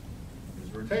field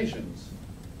is rotations.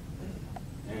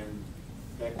 And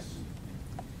X,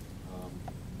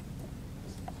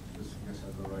 this I guess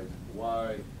has the right,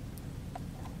 Y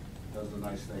does the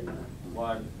nice thing.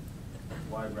 Y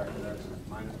bracket X is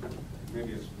minus,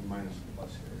 maybe it's minus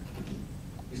plus here.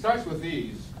 He starts with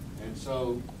these, and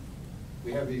so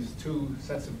we have these two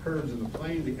sets of curves in the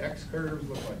plane. The X curves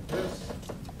look like this,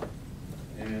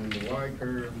 and the Y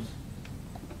curves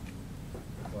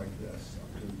like this,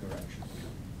 up to the direction.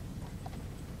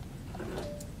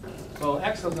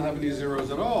 X doesn't have any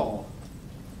zeros at all.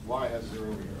 Y has 0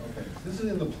 here. Okay, this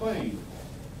is in the plane.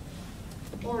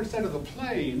 Or instead of the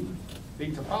plane,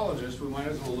 being topologists, we might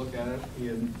as well look at it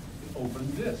in the open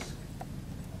disk,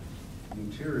 the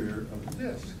interior of the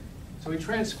disk. So we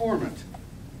transform it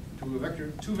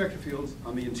to two vector fields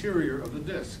on the interior of the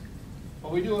disk.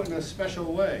 But we do it in a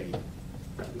special way,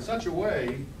 in such a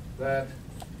way that,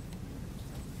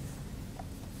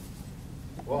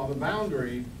 well, on the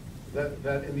boundary,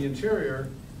 that in the interior,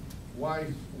 y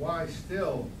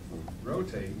still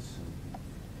rotates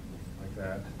like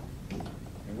that.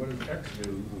 And what does x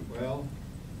do? Well,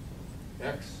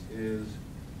 x is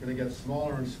going to get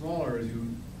smaller and smaller as you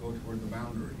go toward the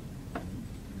boundary.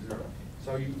 0.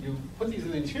 So you put these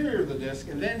in the interior of the disk,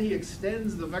 and then he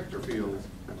extends the vector fields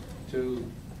to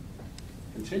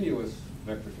continuous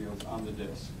vector fields on the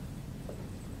disk.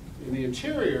 In the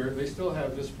interior, they still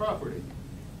have this property,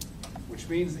 which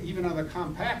means that even on the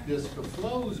compact disk, the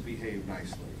flows behave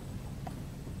nicely.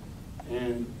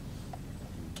 And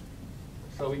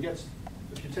so he gets,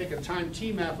 if you take a time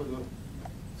t map of the,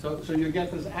 so you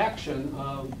get this action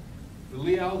of the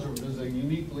Lie algebra. There's a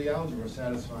unique Lie algebra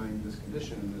satisfying this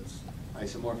condition that's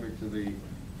isomorphic to the,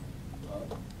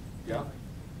 yeah?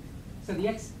 So the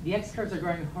x curves are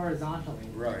going horizontally.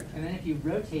 Right. And then if you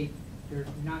rotate, they're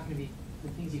not going to be, the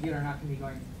things you get are not going to be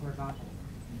going horizontally.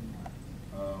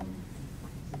 So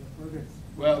we're good.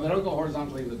 Well, they don't go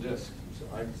horizontally in the disk. So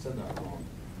I said that wrong.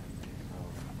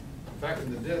 In fact,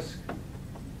 in the disk,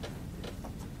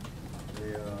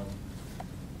 they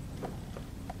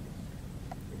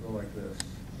go like this.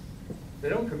 They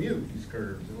don't commute, these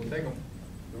curves. It will take them,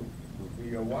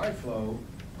 the y flow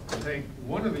will take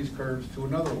one of these curves to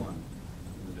another one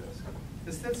in the disk.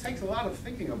 This takes a lot of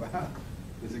thinking about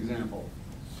this example.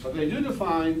 But they do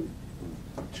define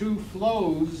two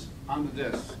flows on the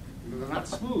disk. They're not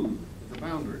smooth at the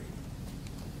boundary.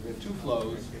 They have two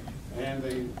flows, and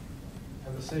they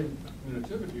have the same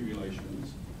commutativity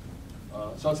relations.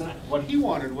 So it's what he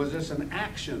wanted was just an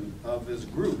action of this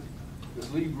group, this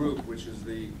Lie group, which is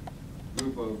the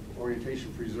group of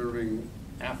orientation-preserving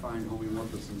affine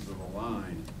homeomorphisms of a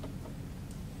line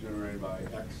generated by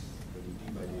x and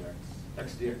d by dx,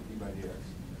 x dx, d by dx.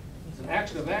 It's an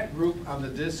action of that group on the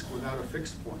disk without a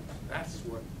fixed point. That's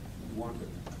what he wanted.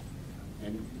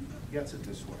 And he gets it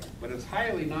this way. But it's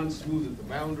highly non-smooth at the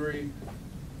boundary.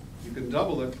 You can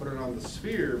double it, put it on the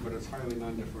sphere, but it's highly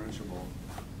non-differentiable.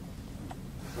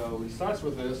 So he starts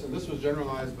with this, and this was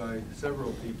generalized by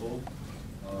several people.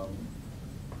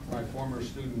 My former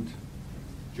student,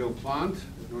 Joe Plant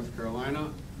at North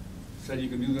Carolina, said you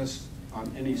can do this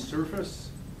on any surface,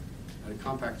 a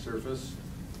compact surface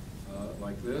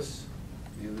like this.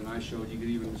 And then I showed you could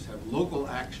even just have local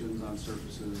actions on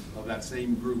surfaces of that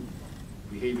same group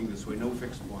behaving this way, no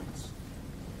fixed points.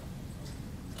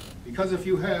 Because if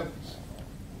you have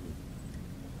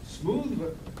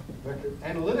smooth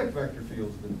analytic vector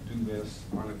fields that do this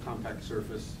on a compact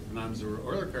surface, a non-zero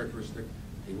Euler characteristic,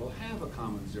 they will have a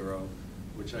common zero,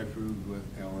 which I proved with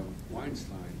Alan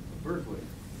Weinstein of Berkeley.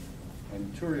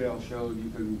 And Turiel showed you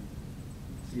can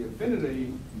see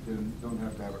affinity, you don't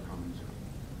have to have a common zero.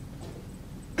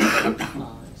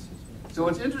 So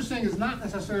what's interesting is not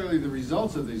necessarily the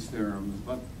results of these theorems,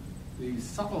 but the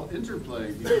subtle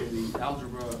interplay between the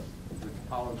algebra, the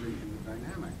topology, and the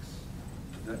dynamics,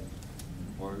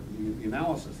 or the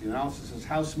analysis. The analysis is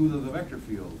how smooth are the vector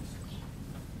fields.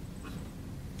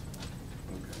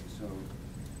 Okay, so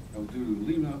I'll do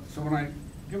Lima. So when I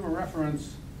give a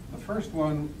reference, the first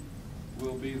one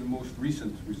will be the most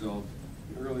recent result.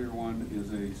 The earlier one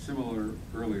is a similar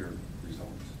earlier result.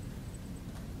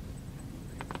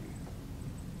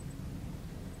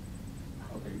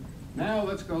 Okay, now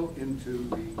let's go into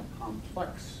the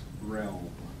complex realm.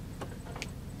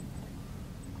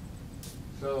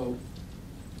 So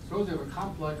suppose you have a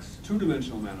complex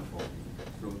two-dimensional manifold,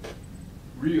 so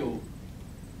real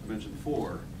dimension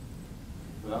 4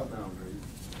 without boundaries,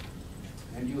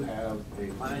 and you have a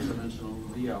finite-dimensional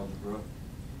Lie algebra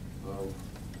of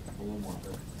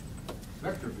holomorphic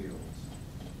vector fields.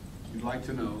 You'd like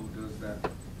to know,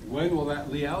 when will that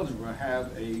Lie algebra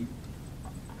have a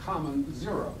common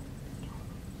zero?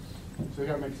 So you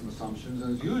got to make some assumptions.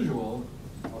 As usual,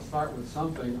 I'll start with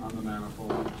something on the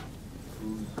manifold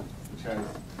which has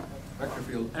vector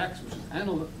field x, which is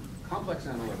complex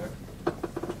analytic,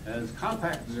 has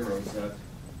compact zero set,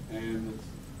 and its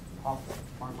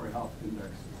Poincaré-Hopf index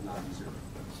is non-zero.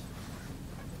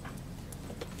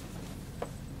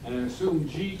 And I assume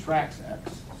G tracks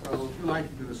X. So if you like,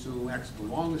 you can assume X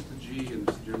belongs to G and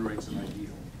generates an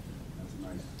ideal. That's a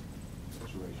nice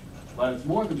situation. But it's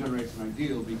more than generates an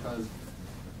ideal because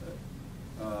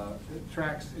it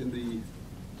tracks in the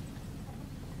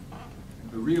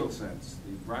real sense.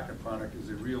 The bracket product is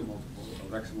a real multiple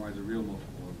of x and y is a real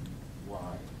multiple of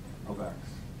y of x.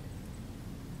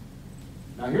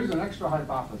 Now here's an extra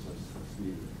hypothesis that's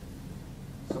needed.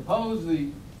 Suppose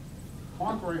the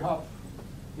Poincare-Huff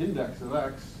index of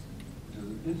x, which is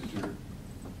an integer,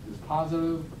 is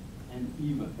positive and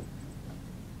even,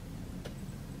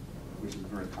 which is a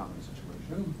very common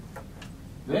situation.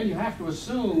 Then you have to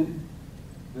assume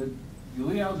that the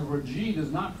Lie algebra G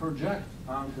does not project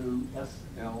onto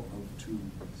SL of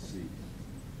 2C.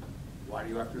 Why do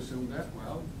you have to assume that?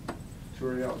 Well,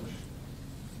 Turiel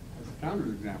has a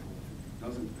counterexample.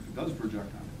 If it does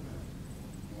project onto that,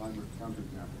 the line with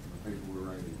counterexample for the paper we're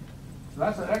writing. So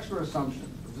that's an extra assumption.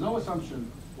 There's no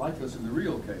assumption like this in the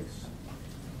real case.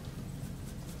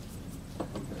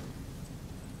 Okay.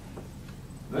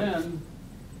 Then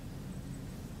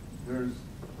there's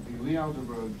the Lie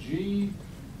algebra G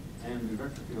and the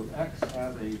vector field X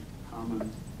have a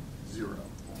common 0.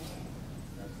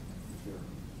 That's the theorem.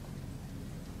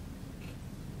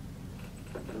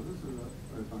 So this is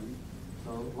very funny.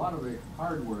 So a lot of the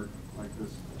hard work, like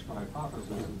this extra hypothesis,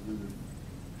 is due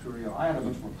to Turiel. I had a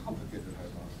much more complicated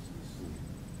hypothesis.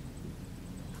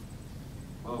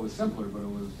 Well, it was simpler, but it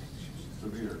was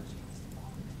severe.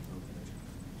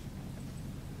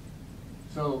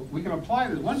 So we can apply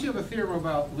this. Once you have a theorem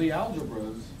about Lie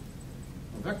algebras,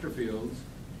 vector fields,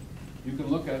 you can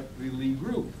look at the Lie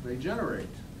group they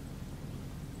generate.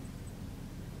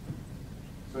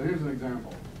 So here's an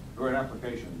example, or an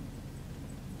application.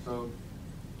 So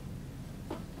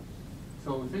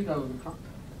think of the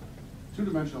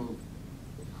two-dimensional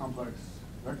complex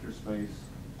vector space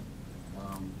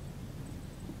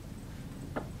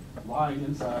lying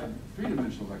inside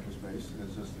three-dimensional vector space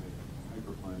as just a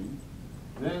hyperplane.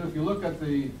 Then if you look at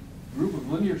the group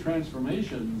of linear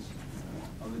transformations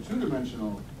of the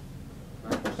two-dimensional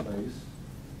vector space,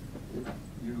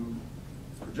 you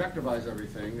projectivize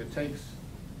everything. It takes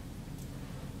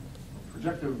look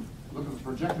at the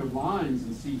projective lines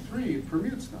in C3, it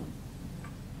permutes them.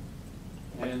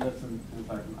 And that's in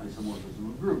fact an isomorphism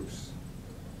of groups.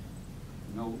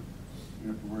 No, you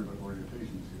don't have to worry about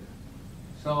orientations here.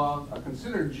 So I'll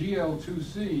consider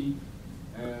GL2C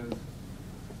as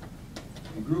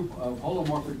a group of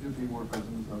holomorphic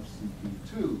diffeomorphisms of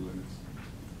CP2, and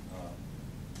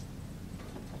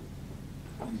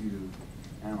it's easy to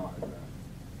analyze that.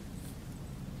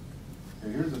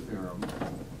 Okay, here's a theorem.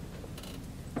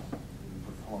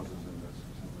 Put pauses in this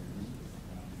for some reason.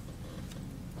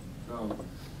 So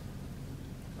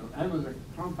M is a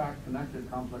compact connected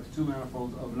complex two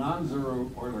manifolds of non-zero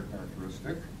Euler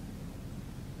characteristic.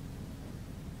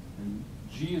 And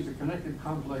G is a connected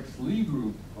complex Lie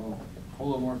group of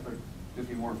holomorphic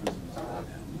diffeomorphisms of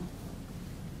M.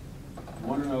 You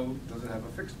want to know, does it have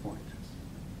a fixed point?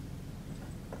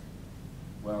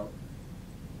 Well,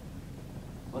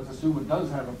 let's assume it does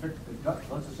have a fixed.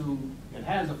 Let's assume it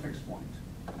has a fixed point.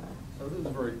 So this is a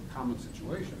very common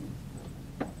situation.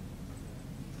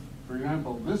 For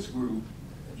example, this group,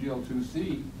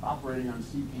 GL2C, operating on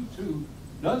CP2,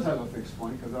 does have a fixed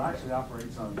point because it actually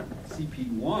operates on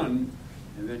CP1,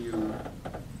 and then you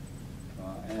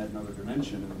add another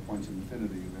dimension, and the points of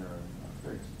infinity there are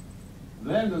fixed.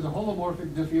 Then there's a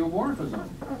holomorphic diffeomorphism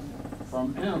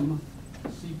from M to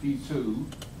CP2,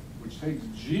 which takes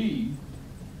G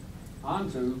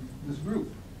onto this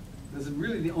group. This is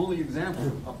really the only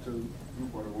example up to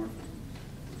group automorphism.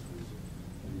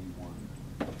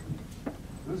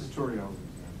 This is Turiel's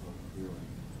example, really.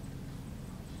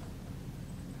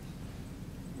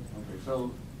 Okay,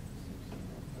 so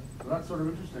that's sort of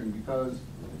interesting because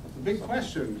it's a big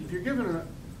question. If you're given a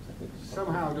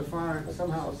somehow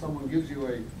someone gives you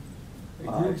a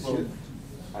group of.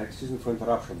 Excuse me for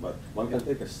interruption, but one can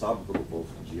take a subgroup of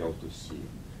GL2C.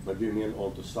 But do you mean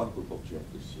onto subgroup of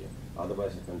GL2C?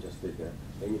 Otherwise, I can just take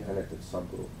any connected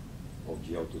subgroup of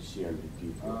GL2C and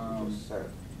repeat what you just said.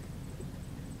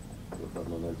 You have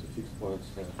no end to fixed points.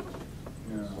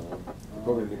 Yeah. So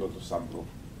probably go to subgroup.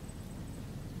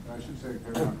 I should say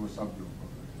they're onto a subgroup.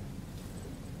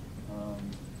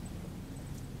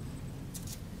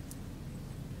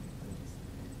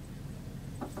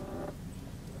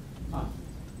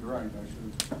 You're right, I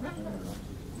should.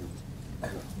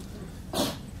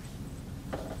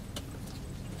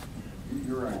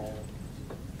 You're right.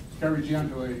 Carry G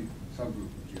onto a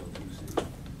subgroup of GL2C. Sorry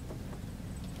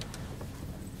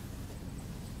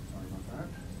about that.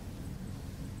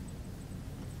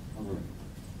 Okay.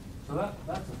 So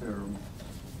that's a theorem.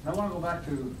 Now I want to go back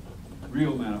to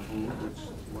real manifold, which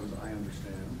was I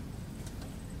understand.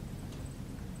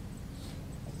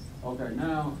 Okay,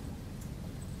 now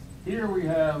here we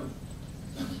have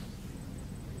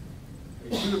a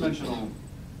two-dimensional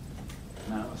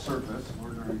surface,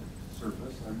 ordinary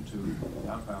surface, M2,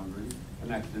 without boundary,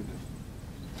 connected.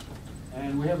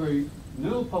 And we have a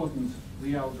nilpotent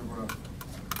Lie algebra of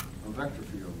vector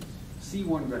fields,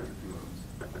 C1 vector fields.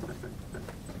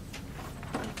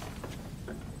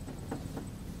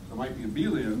 So it might be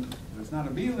abelian. If it's not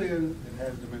abelian, it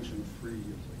has dimension 3 at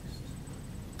least.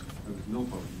 So it's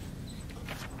nilpotent.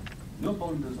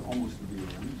 Nilpotent is almost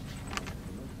abelian.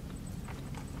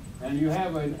 And you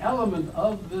have an element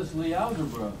of this Lie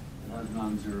algebra that has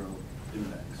non-zero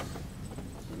index.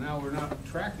 So now we're not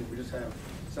tracking, we just have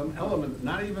some element,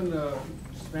 not even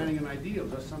spanning an ideal,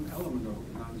 just some element of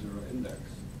a non-zero index.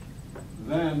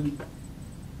 Then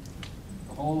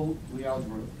the whole Lie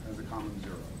algebra has a common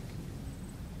zero.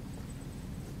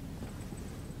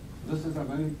 This doesn't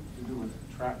have anything to do with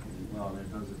tracking, well,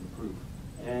 it does in the proof.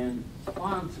 And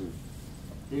Font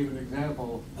gave an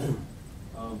example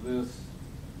of this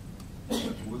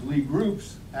with Lie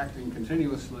groups acting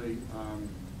continuously on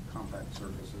compact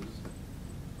surfaces.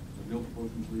 The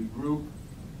nilpotent Lie group.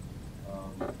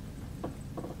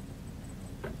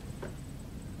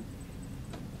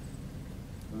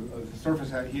 The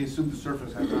surface he assumed the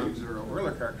surface had non-zero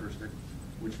Euler characteristic,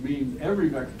 which means every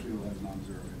vector field has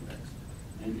non-zero index.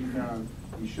 And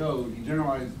he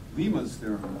generalized Lima's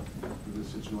theorem for this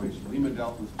situation. Lima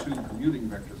dealt with two commuting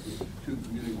vector fields, two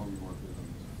commuting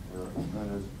homomorphisms, that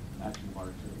is action bar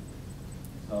 2.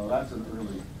 So that's an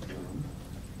early theorem.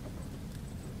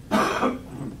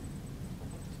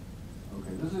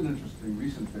 Okay, this is an interesting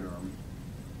recent theorem.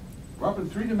 We're up in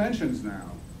 3 dimensions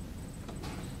now.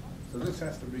 So this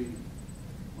has to be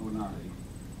Bonatti.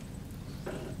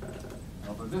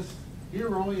 But this, here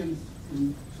we're only in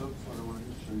so I don't want to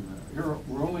show you that. Here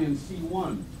we're only in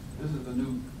C1. This is the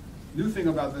new thing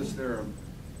about this theorem,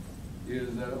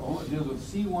 is that it only deals with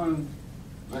C1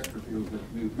 vector fields that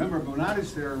commute. Remember,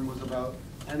 Bonatti's theorem was about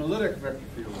analytic vector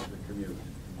fields that commute,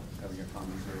 having a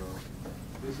common zero.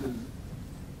 This is,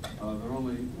 they're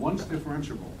only once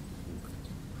differentiable.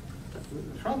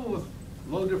 The trouble with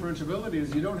low differentiability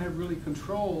is you don't have really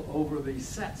control over the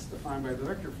sets defined by the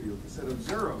vector field, the set of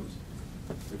zeros.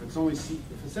 If it's only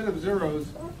if a set of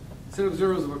zeros of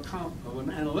an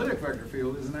analytic vector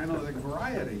field is an analytic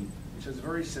variety, which has a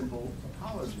very simple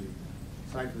topology.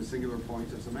 Aside from the singular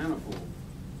points, it's a manifold.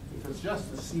 If it's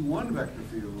just a C1 vector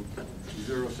field, the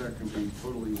zero set can be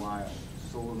totally wild,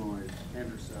 solenoid,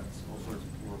 Cantor sets, all sorts of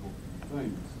horrible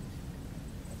things.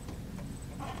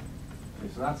 Okay,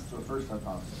 so that's the first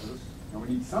hypothesis. Now we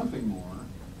need something more,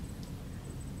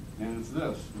 and it's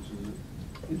this, which is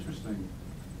interesting.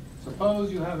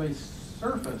 Suppose you have a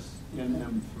surface in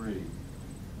M3,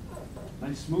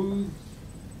 a smooth,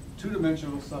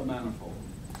 two-dimensional submanifold,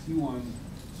 C1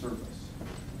 surface.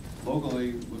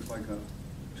 Locally, looks like a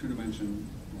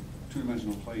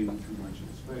two-dimensional plane in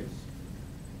two-dimensional space.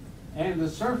 And the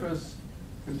surface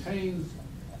contains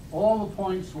all the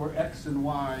points where x and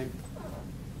y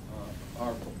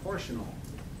are proportional.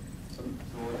 So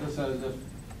what this says, if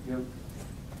you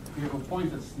have a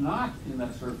point that's not in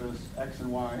that surface, x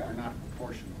and y are not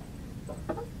proportional.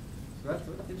 So that's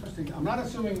interesting. I'm not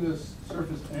assuming this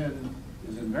surface n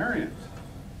is invariant,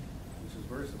 which is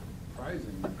very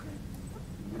surprising. You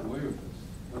can get away with this.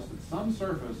 Just at some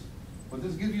surface, but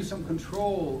this gives you some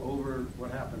control over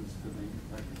what happens to the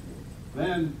vector field.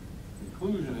 Then the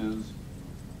conclusion is,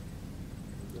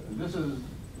 and this is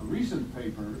a recent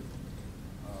paper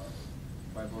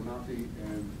by Bonatti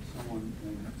and someone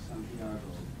in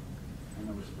Santiago, and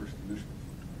that was first initial.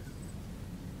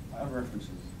 I have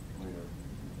references later.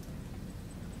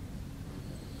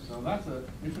 So that's an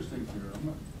interesting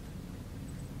theorem.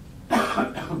 In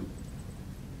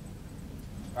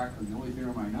fact, the only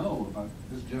theorem I know about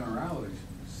this generality,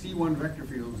 C1 vector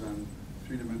fields on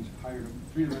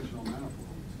three-dimensional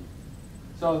manifolds.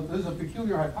 So this is a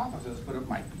peculiar hypothesis, but it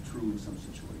might be true in some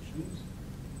situations.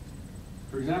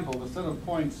 For example, the set of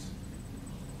points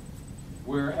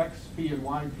where xp and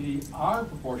yp are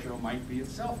proportional might be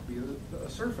itself be a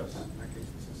surface. In that case,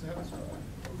 it's a satisfied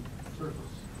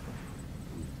surface.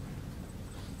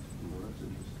 Well, that's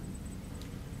interesting.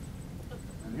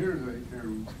 And here's a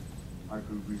theorem I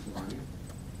proved recently.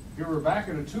 Here we're back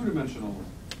at a two-dimensional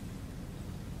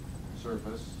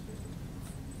surface.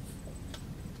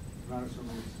 Not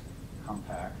assuming it's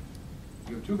compact.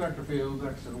 You have two vector fields,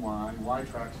 x and y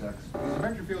tracks x. These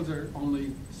vector fields are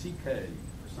only ck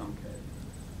for some k.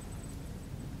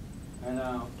 And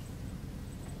now,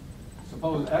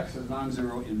 suppose x is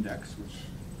non-zero index, which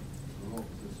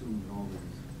is assumed in all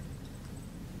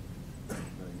these things.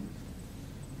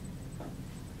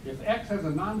 if X has a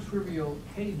non-trivial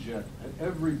k-jet at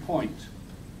every point,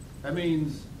 that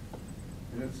means,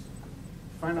 and it's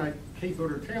finite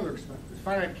k-order Taylor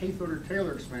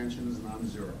expansion is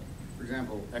non-zero. For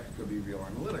example, X could be real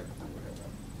analytic.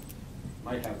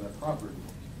 Might have that property.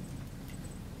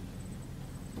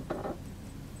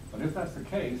 But if that's the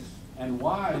case, and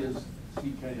Y is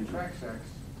CK and tracks X,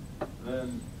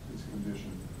 then this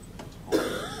condition holds.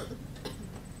 There's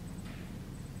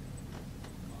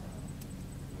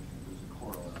a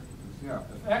corollary. Yeah,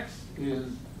 if X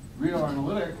is real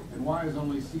analytic and Y is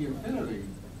only C infinity,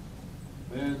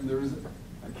 then there is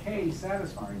a K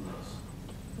satisfying this.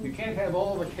 You can't have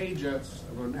all the K-jets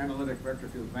of an analytic vector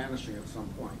field vanishing at some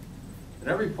point. At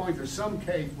every point there's some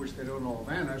K for which they don't all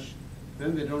vanish,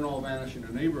 then they don't all vanish in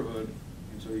a neighborhood,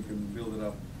 and so you can build it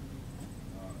up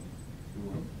to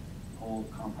a whole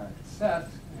compact set,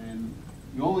 and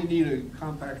you only need a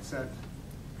compact set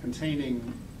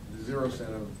containing the zero set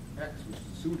of X, which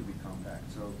is assumed to be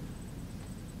compact. So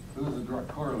this is a direct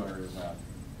corollary of that.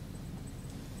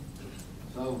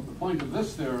 So the point of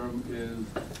this theorem is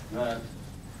that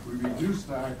we reduce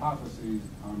the hypotheses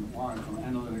on Y from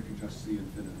analytic to just C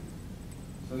infinity.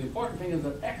 So the important thing is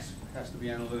that X has to be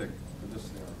analytic for this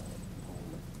theorem.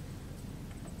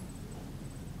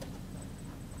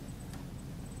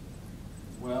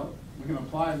 Well, we can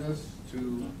apply this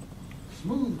to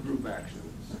smooth group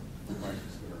actions with Weiss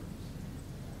theorems.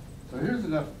 So here's the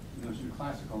definition,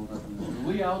 classical definition. The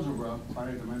Lie algebra,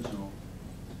 finite dimensional,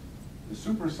 is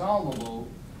supersolvable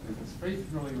if it's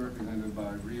faithfully represented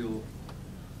by real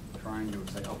triangular,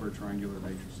 say upper triangular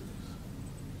matrices.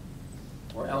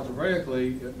 Or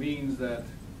algebraically, it means that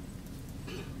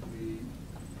the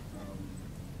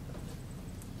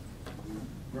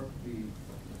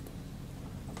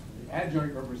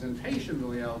adjoint representation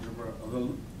of the algebra of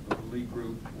the Lie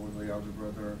group or the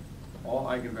algebra, all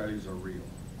eigenvalues are real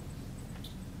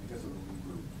because of the Lie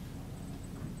group.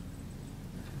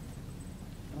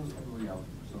 Those are the Lie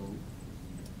algebra. So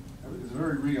it's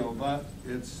very real, but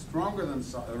it's stronger than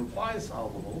it implies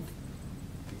solvable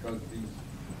because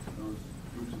those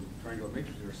groups of triangular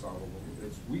matrices are solvable.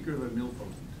 It's weaker than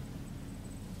nilpotent.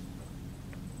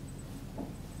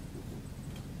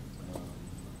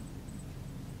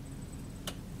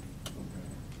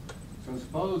 So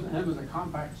suppose M is a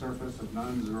compact surface of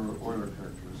non-zero Euler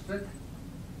characteristic,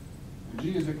 and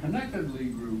G is a connected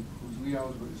Lie group whose Lie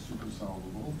algebra is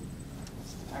supersolvable,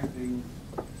 acting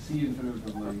C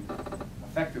infinitively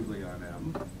effectively on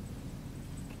M.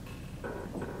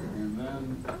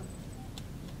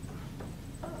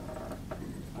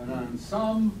 And then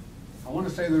some, I want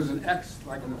to say there's an X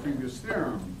like in the previous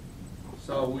theorem.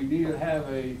 So we need to have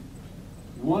a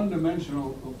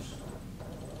one-dimensional,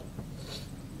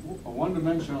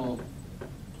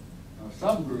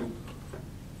 subgroup,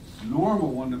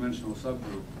 normal one-dimensional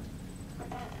subgroup,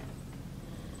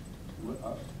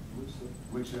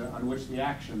 on which the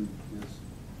action is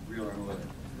real analytic.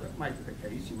 That might be the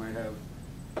case. You might have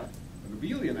an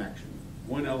abelian action.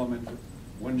 One element,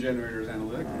 one generator is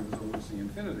analytic, and there's only C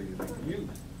infinity. They commute,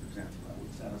 for example. That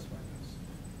would satisfy this.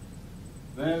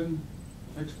 Then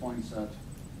the fixed point set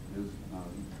is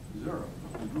zero,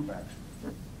 the group action.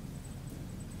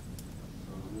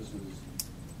 So this is,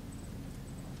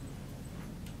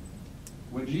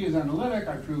 when G is analytic,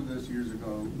 I proved this years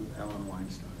ago with Alan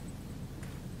Weinstein.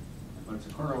 But it's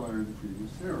a corollary of the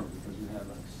previous theorem because you have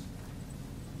X.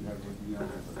 You have the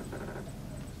algebra.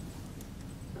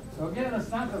 So again, it's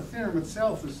not the theorem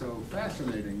itself is so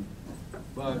fascinating,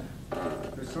 but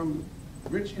there's some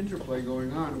rich interplay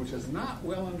going on which is not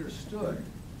well understood.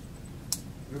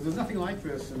 Because there's nothing like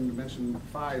this in dimension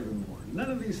 5 and more. None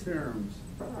of these theorems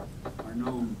are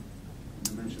known in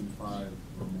dimension 5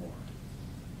 or more.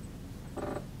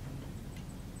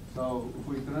 So if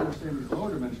we can understand these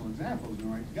lower dimensional examples, we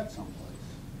might get someplace.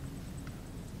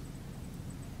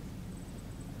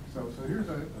 So here's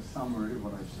a summary of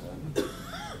what I said.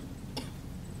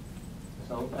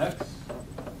 So X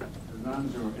is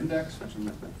non-zero index, which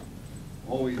is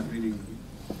always meaning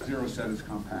zero set is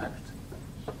compact.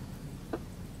 Take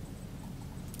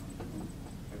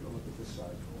a look at this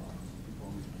side for a while.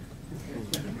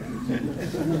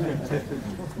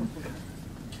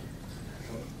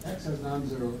 X has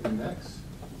non-zero index.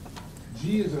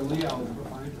 G is a Lie algebra,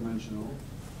 finite dimensional,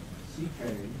 CK,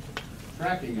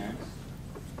 tracking X.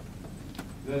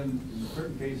 Then in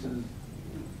certain cases,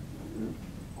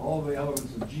 all the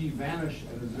elements of G vanish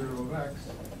at a zero of X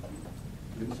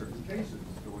in certain cases.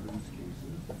 So what are these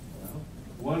cases? Well,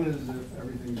 one is if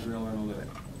everything's real analytic.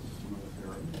 That's one of the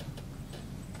theorems.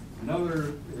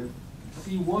 Another, if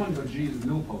C1 but G is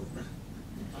nilpotent.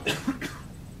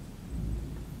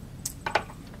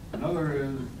 Another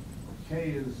is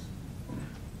K is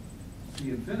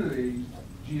C infinity,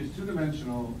 G is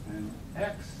two-dimensional, and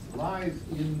X lies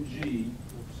in G.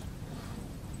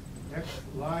 X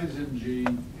lies in G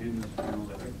in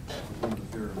analytic. That's one of the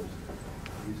theorems.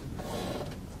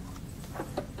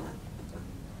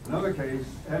 Another case,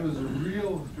 M is a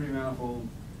real three-manifold,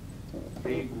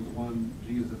 K equals 1,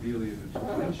 G is abelian and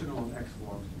two-dimensional, and X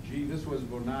belongs to G. This was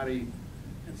Bonatti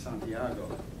and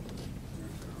Santiago.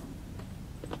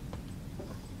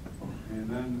 And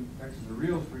then X is a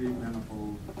real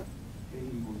three-manifold, K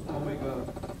equals omega,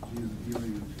 G is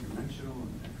abelian and two-dimensional,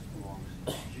 and X belongs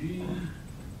to G.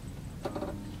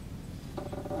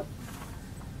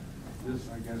 This,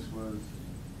 I guess, was,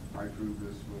 I proved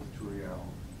this with Turiel.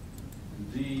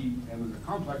 And D, M is a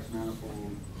complex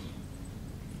manifold,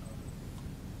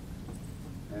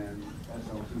 and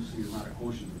SL2C is not a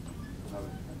quotient.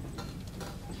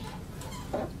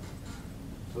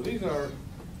 So these are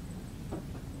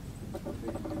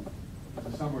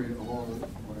a summary of all of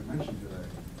what I mentioned today.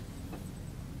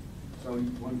 So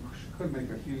one could make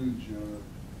a huge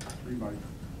 3 by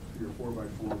 3 or 4 by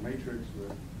 4 matrix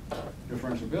with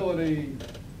differentiability,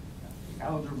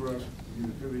 algebra,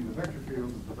 utility of the vector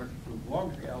field. Does the vector field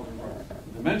belong to the algebra?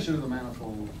 The dimension of the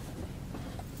manifold.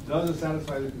 Does it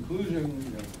satisfy the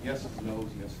conclusion? Yes, no,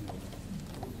 yes, no.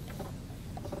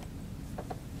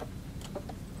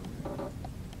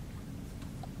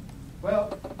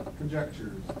 Well,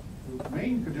 conjectures. The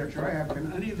main conjecture I have,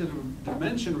 can any of the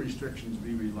dimension restrictions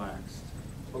be relaxed?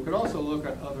 We could also look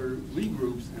at other Lie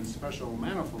groups and special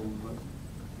manifolds, but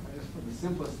I just for the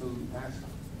simplest to ask,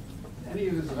 any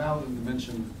of this valid in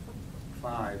dimension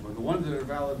 5? Or the ones that are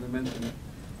valid in dimension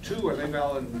 2, are they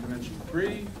valid in dimension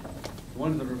 3? The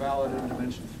ones that are valid in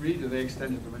dimension 3, do they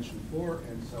extend to dimension 4?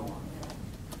 And so on.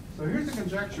 So here's a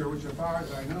conjecture which, as far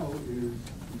as I know, is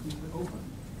completely open.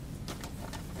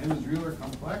 M is real or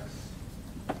complex.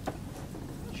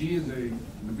 G is a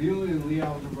abelian Lie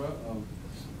algebra of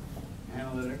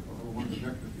analytic over one of the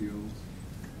vector fields,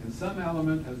 and some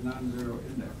element has non-zero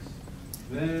index.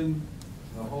 Then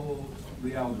the whole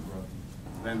Lie algebra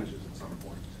vanishes at some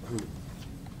point.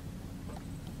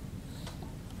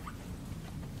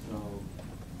 So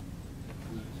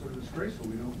it's sort of disgraceful.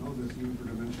 We don't know this even for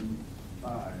dimension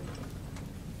 5. I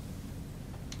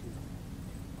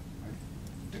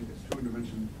think it's true in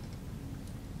dimension.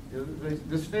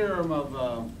 This theorem of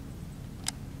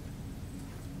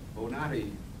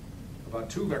Bonatti about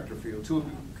two vector fields, two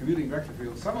commuting vector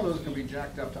fields, some of those can be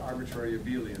jacked up to arbitrary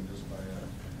abelian just by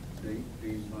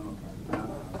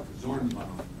Zorn's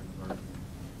monotype.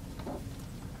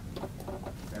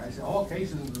 Okay, I say all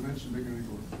cases of dimension bigger than or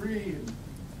equal to 3 and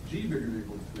G bigger than or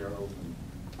equal to 3 are open.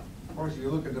 Of course, if you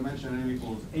look at dimension n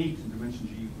equals 8 and dimension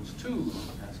G equals 2,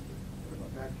 ask what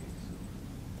about that case?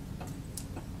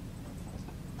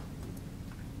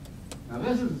 Now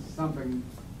this is something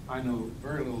I know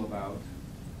very little about.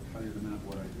 I'll tell you in a minute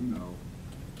what I do know.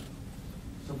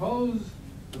 Suppose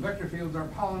the vector fields are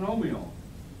polynomial.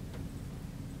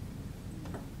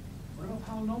 What about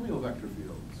polynomial vector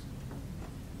fields?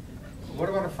 What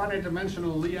about a finite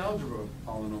dimensional Lie algebra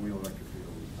polynomial vector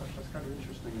field? That's kind of an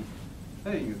interesting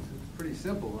thing. It's pretty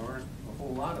simple. There aren't a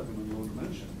whole lot of them in low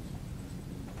dimensions.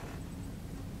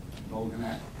 So we're going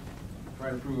to try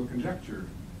to prove a conjecture,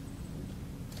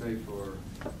 say for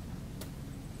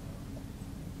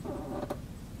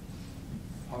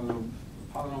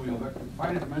polynomial vector,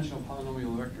 finite dimensional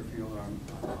polynomial vector field on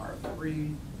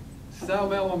R3.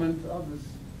 Some element of this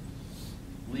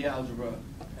Lie algebra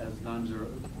has non-zero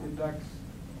index.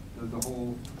 Does the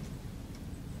whole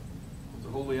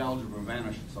Lie algebra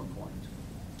vanish at some point?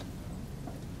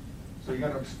 So you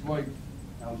got to exploit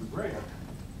algebraic.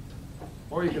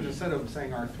 Or you could, instead of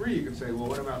saying R3, you could say, well,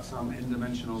 what about some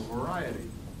n-dimensional variety?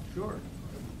 Sure.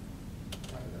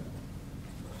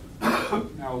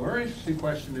 Now, a very interesting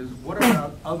question is, what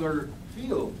about other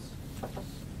fields?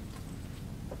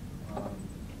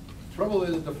 Trouble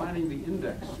is defining the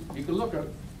index. You can look at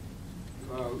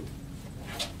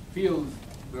fields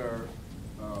that are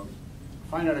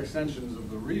finite extensions of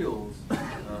the reals, what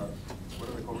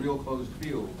are they called, real closed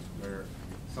fields, where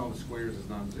some of the squares is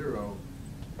non-zero.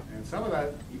 And some of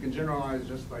that you can generalize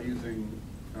just by using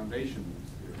foundation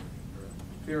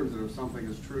theorems that if something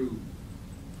is true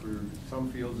for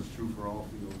some fields, it's true for all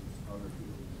fields, other fields.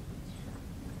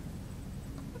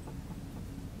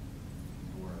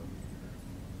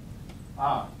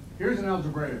 Here's an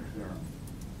algebraic theorem.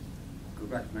 Go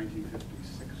back to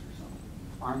 1956 or something.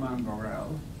 Armand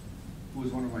Borel, who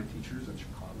was one of my teachers at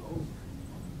Chicago.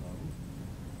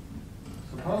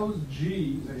 Suppose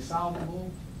G is a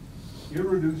solvable,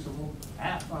 irreducible,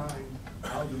 affine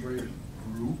algebraic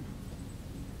group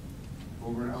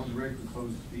over an algebraically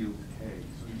closed field K.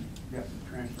 So you have to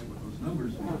translate what those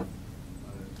numbers mean.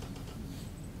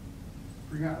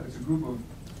 It's a group of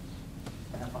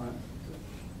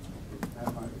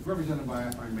it's represented by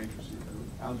affine matrices,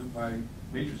 by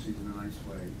matrices in a nice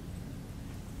way.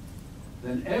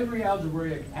 Then every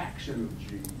algebraic action of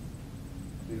G,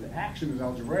 the action is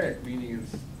algebraic, meaning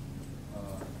it's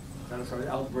satisfies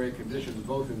algebraic conditions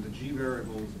both in the G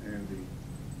variables and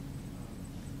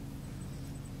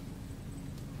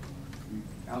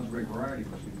the algebraic variety,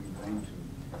 which we can name to.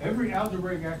 Every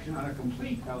algebraic action on a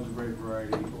complete algebraic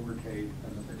variety over K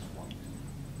has a fixed point.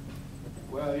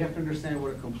 Well, you have to understand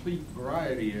what a complete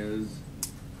variety is.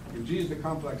 If G is the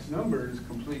complex numbers,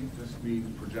 complete just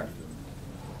means projective.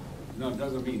 No, it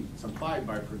doesn't mean it's implied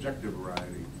by projective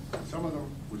variety. Some of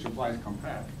them, which implies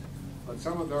compact, but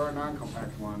some of there are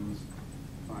non-compact ones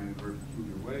defined in very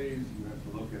peculiar ways. You have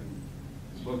to look in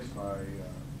books by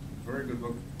a very good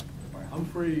book by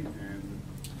Humphrey and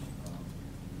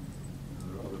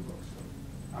there are other books.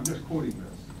 So I'm just quoting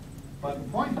this. But the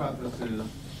point about this is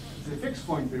it's a fixed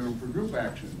point theorem for group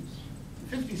actions.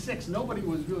 In 56, nobody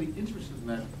was really interested in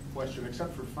that question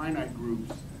except for finite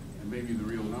groups and maybe the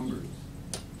real numbers.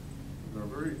 There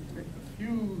are a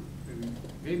few,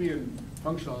 maybe in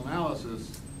functional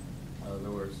analysis,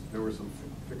 there were some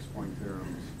fixed point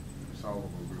theorems for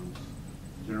solvable groups,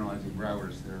 generalizing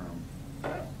Brouwer's theorem.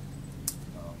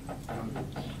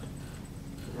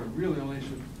 We're really only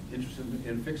interested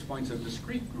in fixed points of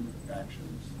discrete group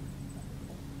actions.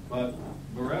 But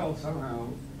Borel somehow,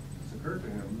 this occurred to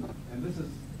him, and this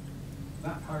is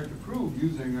not hard to prove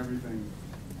using everything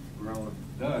Borel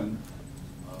had done.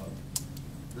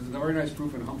 There's a very nice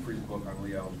proof in Humphrey's book on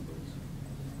Lie algebras.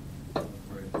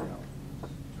 Very good algebras,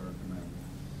 which I recommend.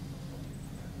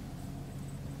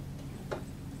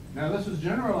 Now this was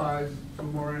generalized to a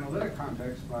more analytic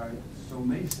context by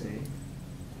Somese.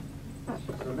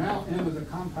 So now M is a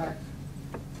compact,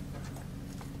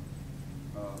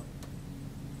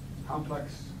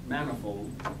 complex manifold,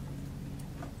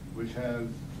 which has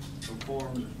some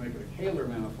forms which make it a Kähler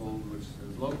manifold, which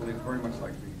is locally very much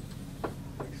like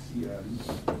CN.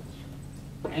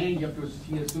 And you have to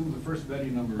assume the first Betty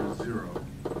number is 0.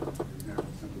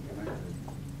 Simply connected.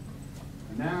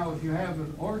 And now if you have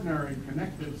an ordinary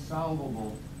connected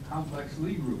solvable complex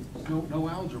Lie group, no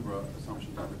algebra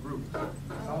assumptions on the group,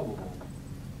 it's solvable.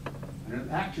 And an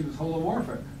action is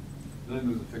holomorphic, then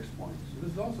there's a fixed point. So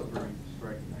this is also very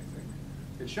striking, I think.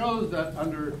 It shows that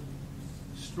under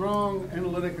strong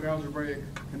analytic and algebraic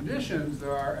conditions,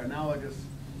 there are analogous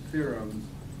theorems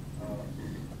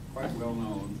quite well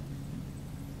known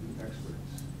to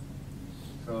experts.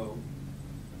 So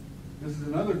this is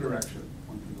another direction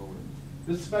one can go in.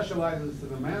 This specializes to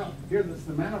the manifold. Here, that's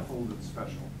the manifold that's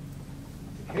special.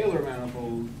 It's a Kähler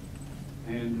manifold,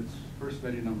 and its first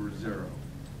Betty number is 0.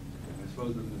 And I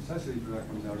suppose the necessity for that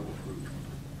comes out of the proof.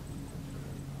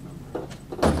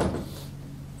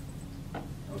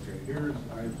 Okay, here's,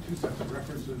 I have 2 sets of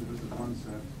references. This is one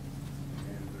set,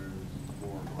 and there's 4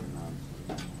 going on.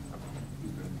 So you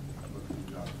can look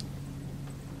these up.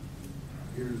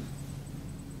 Here's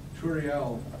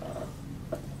Turiel.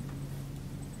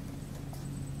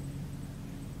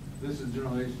 This is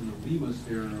generalization of Lima's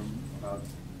theorem about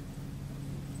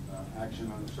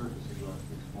action on the surface of a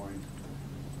fixed point.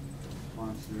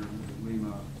 Response theorem of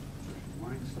Lima,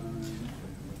 Weinstein.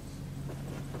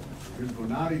 Here's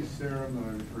Bonatti's theorem that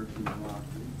I referred to a lot.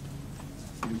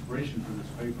 The inspiration for this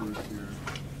paper is here.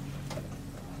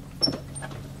 So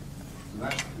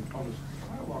that was published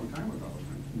quite a long time ago,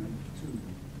 1992.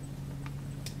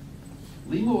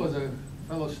 Lima was a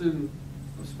fellow student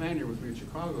of Spaniard with me in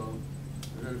Chicago,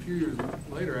 and then a few years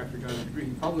later, after he got his degree,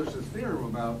 he published this theorem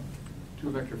about 2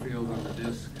 vector fields on the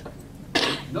disk.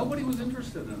 Nobody was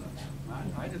interested in it.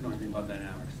 I didn't know anything about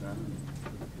dynamics then.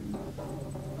 And I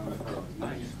thought it was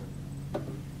nice, but I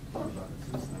thought about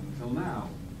it since then until now.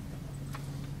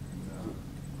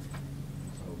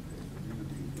 So these are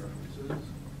the references.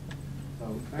 So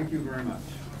thank you very much.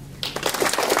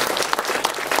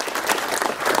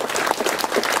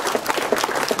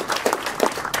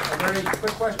 Are there any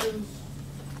quick questions?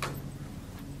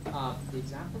 The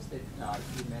examples that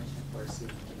you mentioned for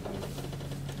CFT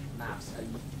maps,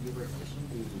 you were teaching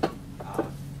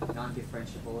the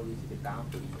non-differentiability to the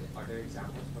boundary. Are there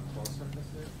examples for closed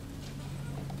surfaces?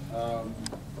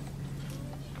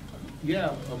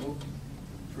 Yeah,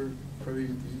 for the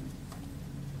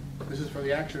this is for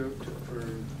the action for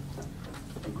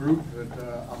a group that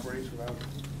operates without a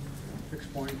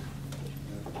fixed point.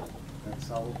 That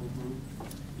solvable group.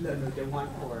 No, the one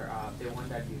for the one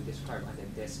that you described on the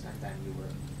disk, and then you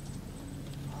were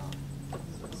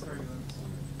Sorry,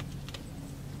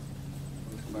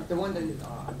 Let's come back. the one that is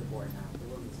on the board now. The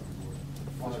one that's on the board.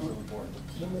 One that's on the board.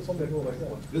 Didn't somebody go like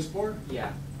that? This board?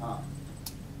 Yeah. Ah.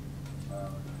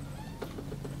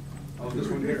 Oh, Could this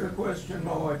you one repeat here. the question?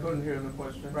 No, I couldn't hear the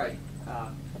question. Right.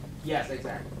 Yes,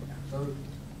 exactly. So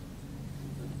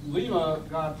Lima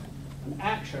got an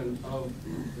action of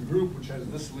the group which has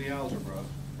this Lie algebra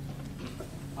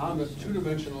on the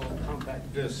two-dimensional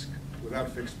compact disk without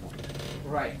fixed point.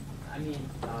 Right. I mean,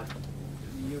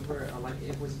 you were like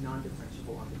it was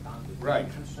non-differentiable on the boundary. Right. Can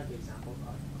you construct an example of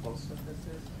how close what this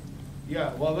is?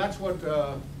 Yeah, well, that's what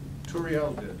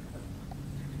Turiel did.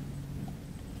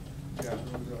 Yeah,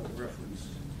 there was a reference.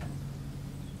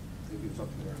 Maybe it's up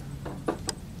there.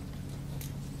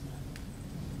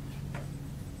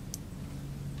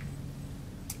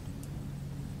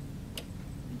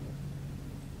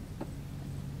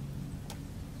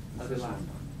 Of the This last one.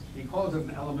 one. He calls it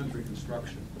an elementary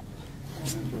construction.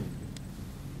 Different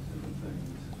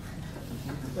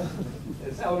things.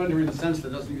 It's elementary in the sense that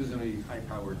it doesn't use any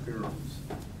high-powered theorems.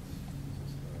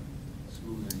 Just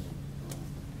smoothing.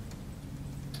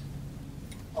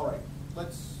 All right,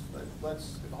 let's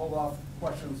hold off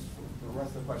questions, for the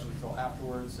rest of the questions until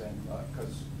afterwards, and,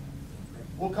 because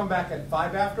we'll come back at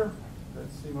 5 after. Does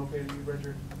that seem okay to you,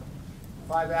 Richard?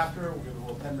 5 after, we'll give a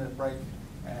little 10-minute break,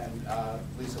 and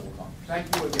Lisa will come.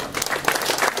 Thank you again.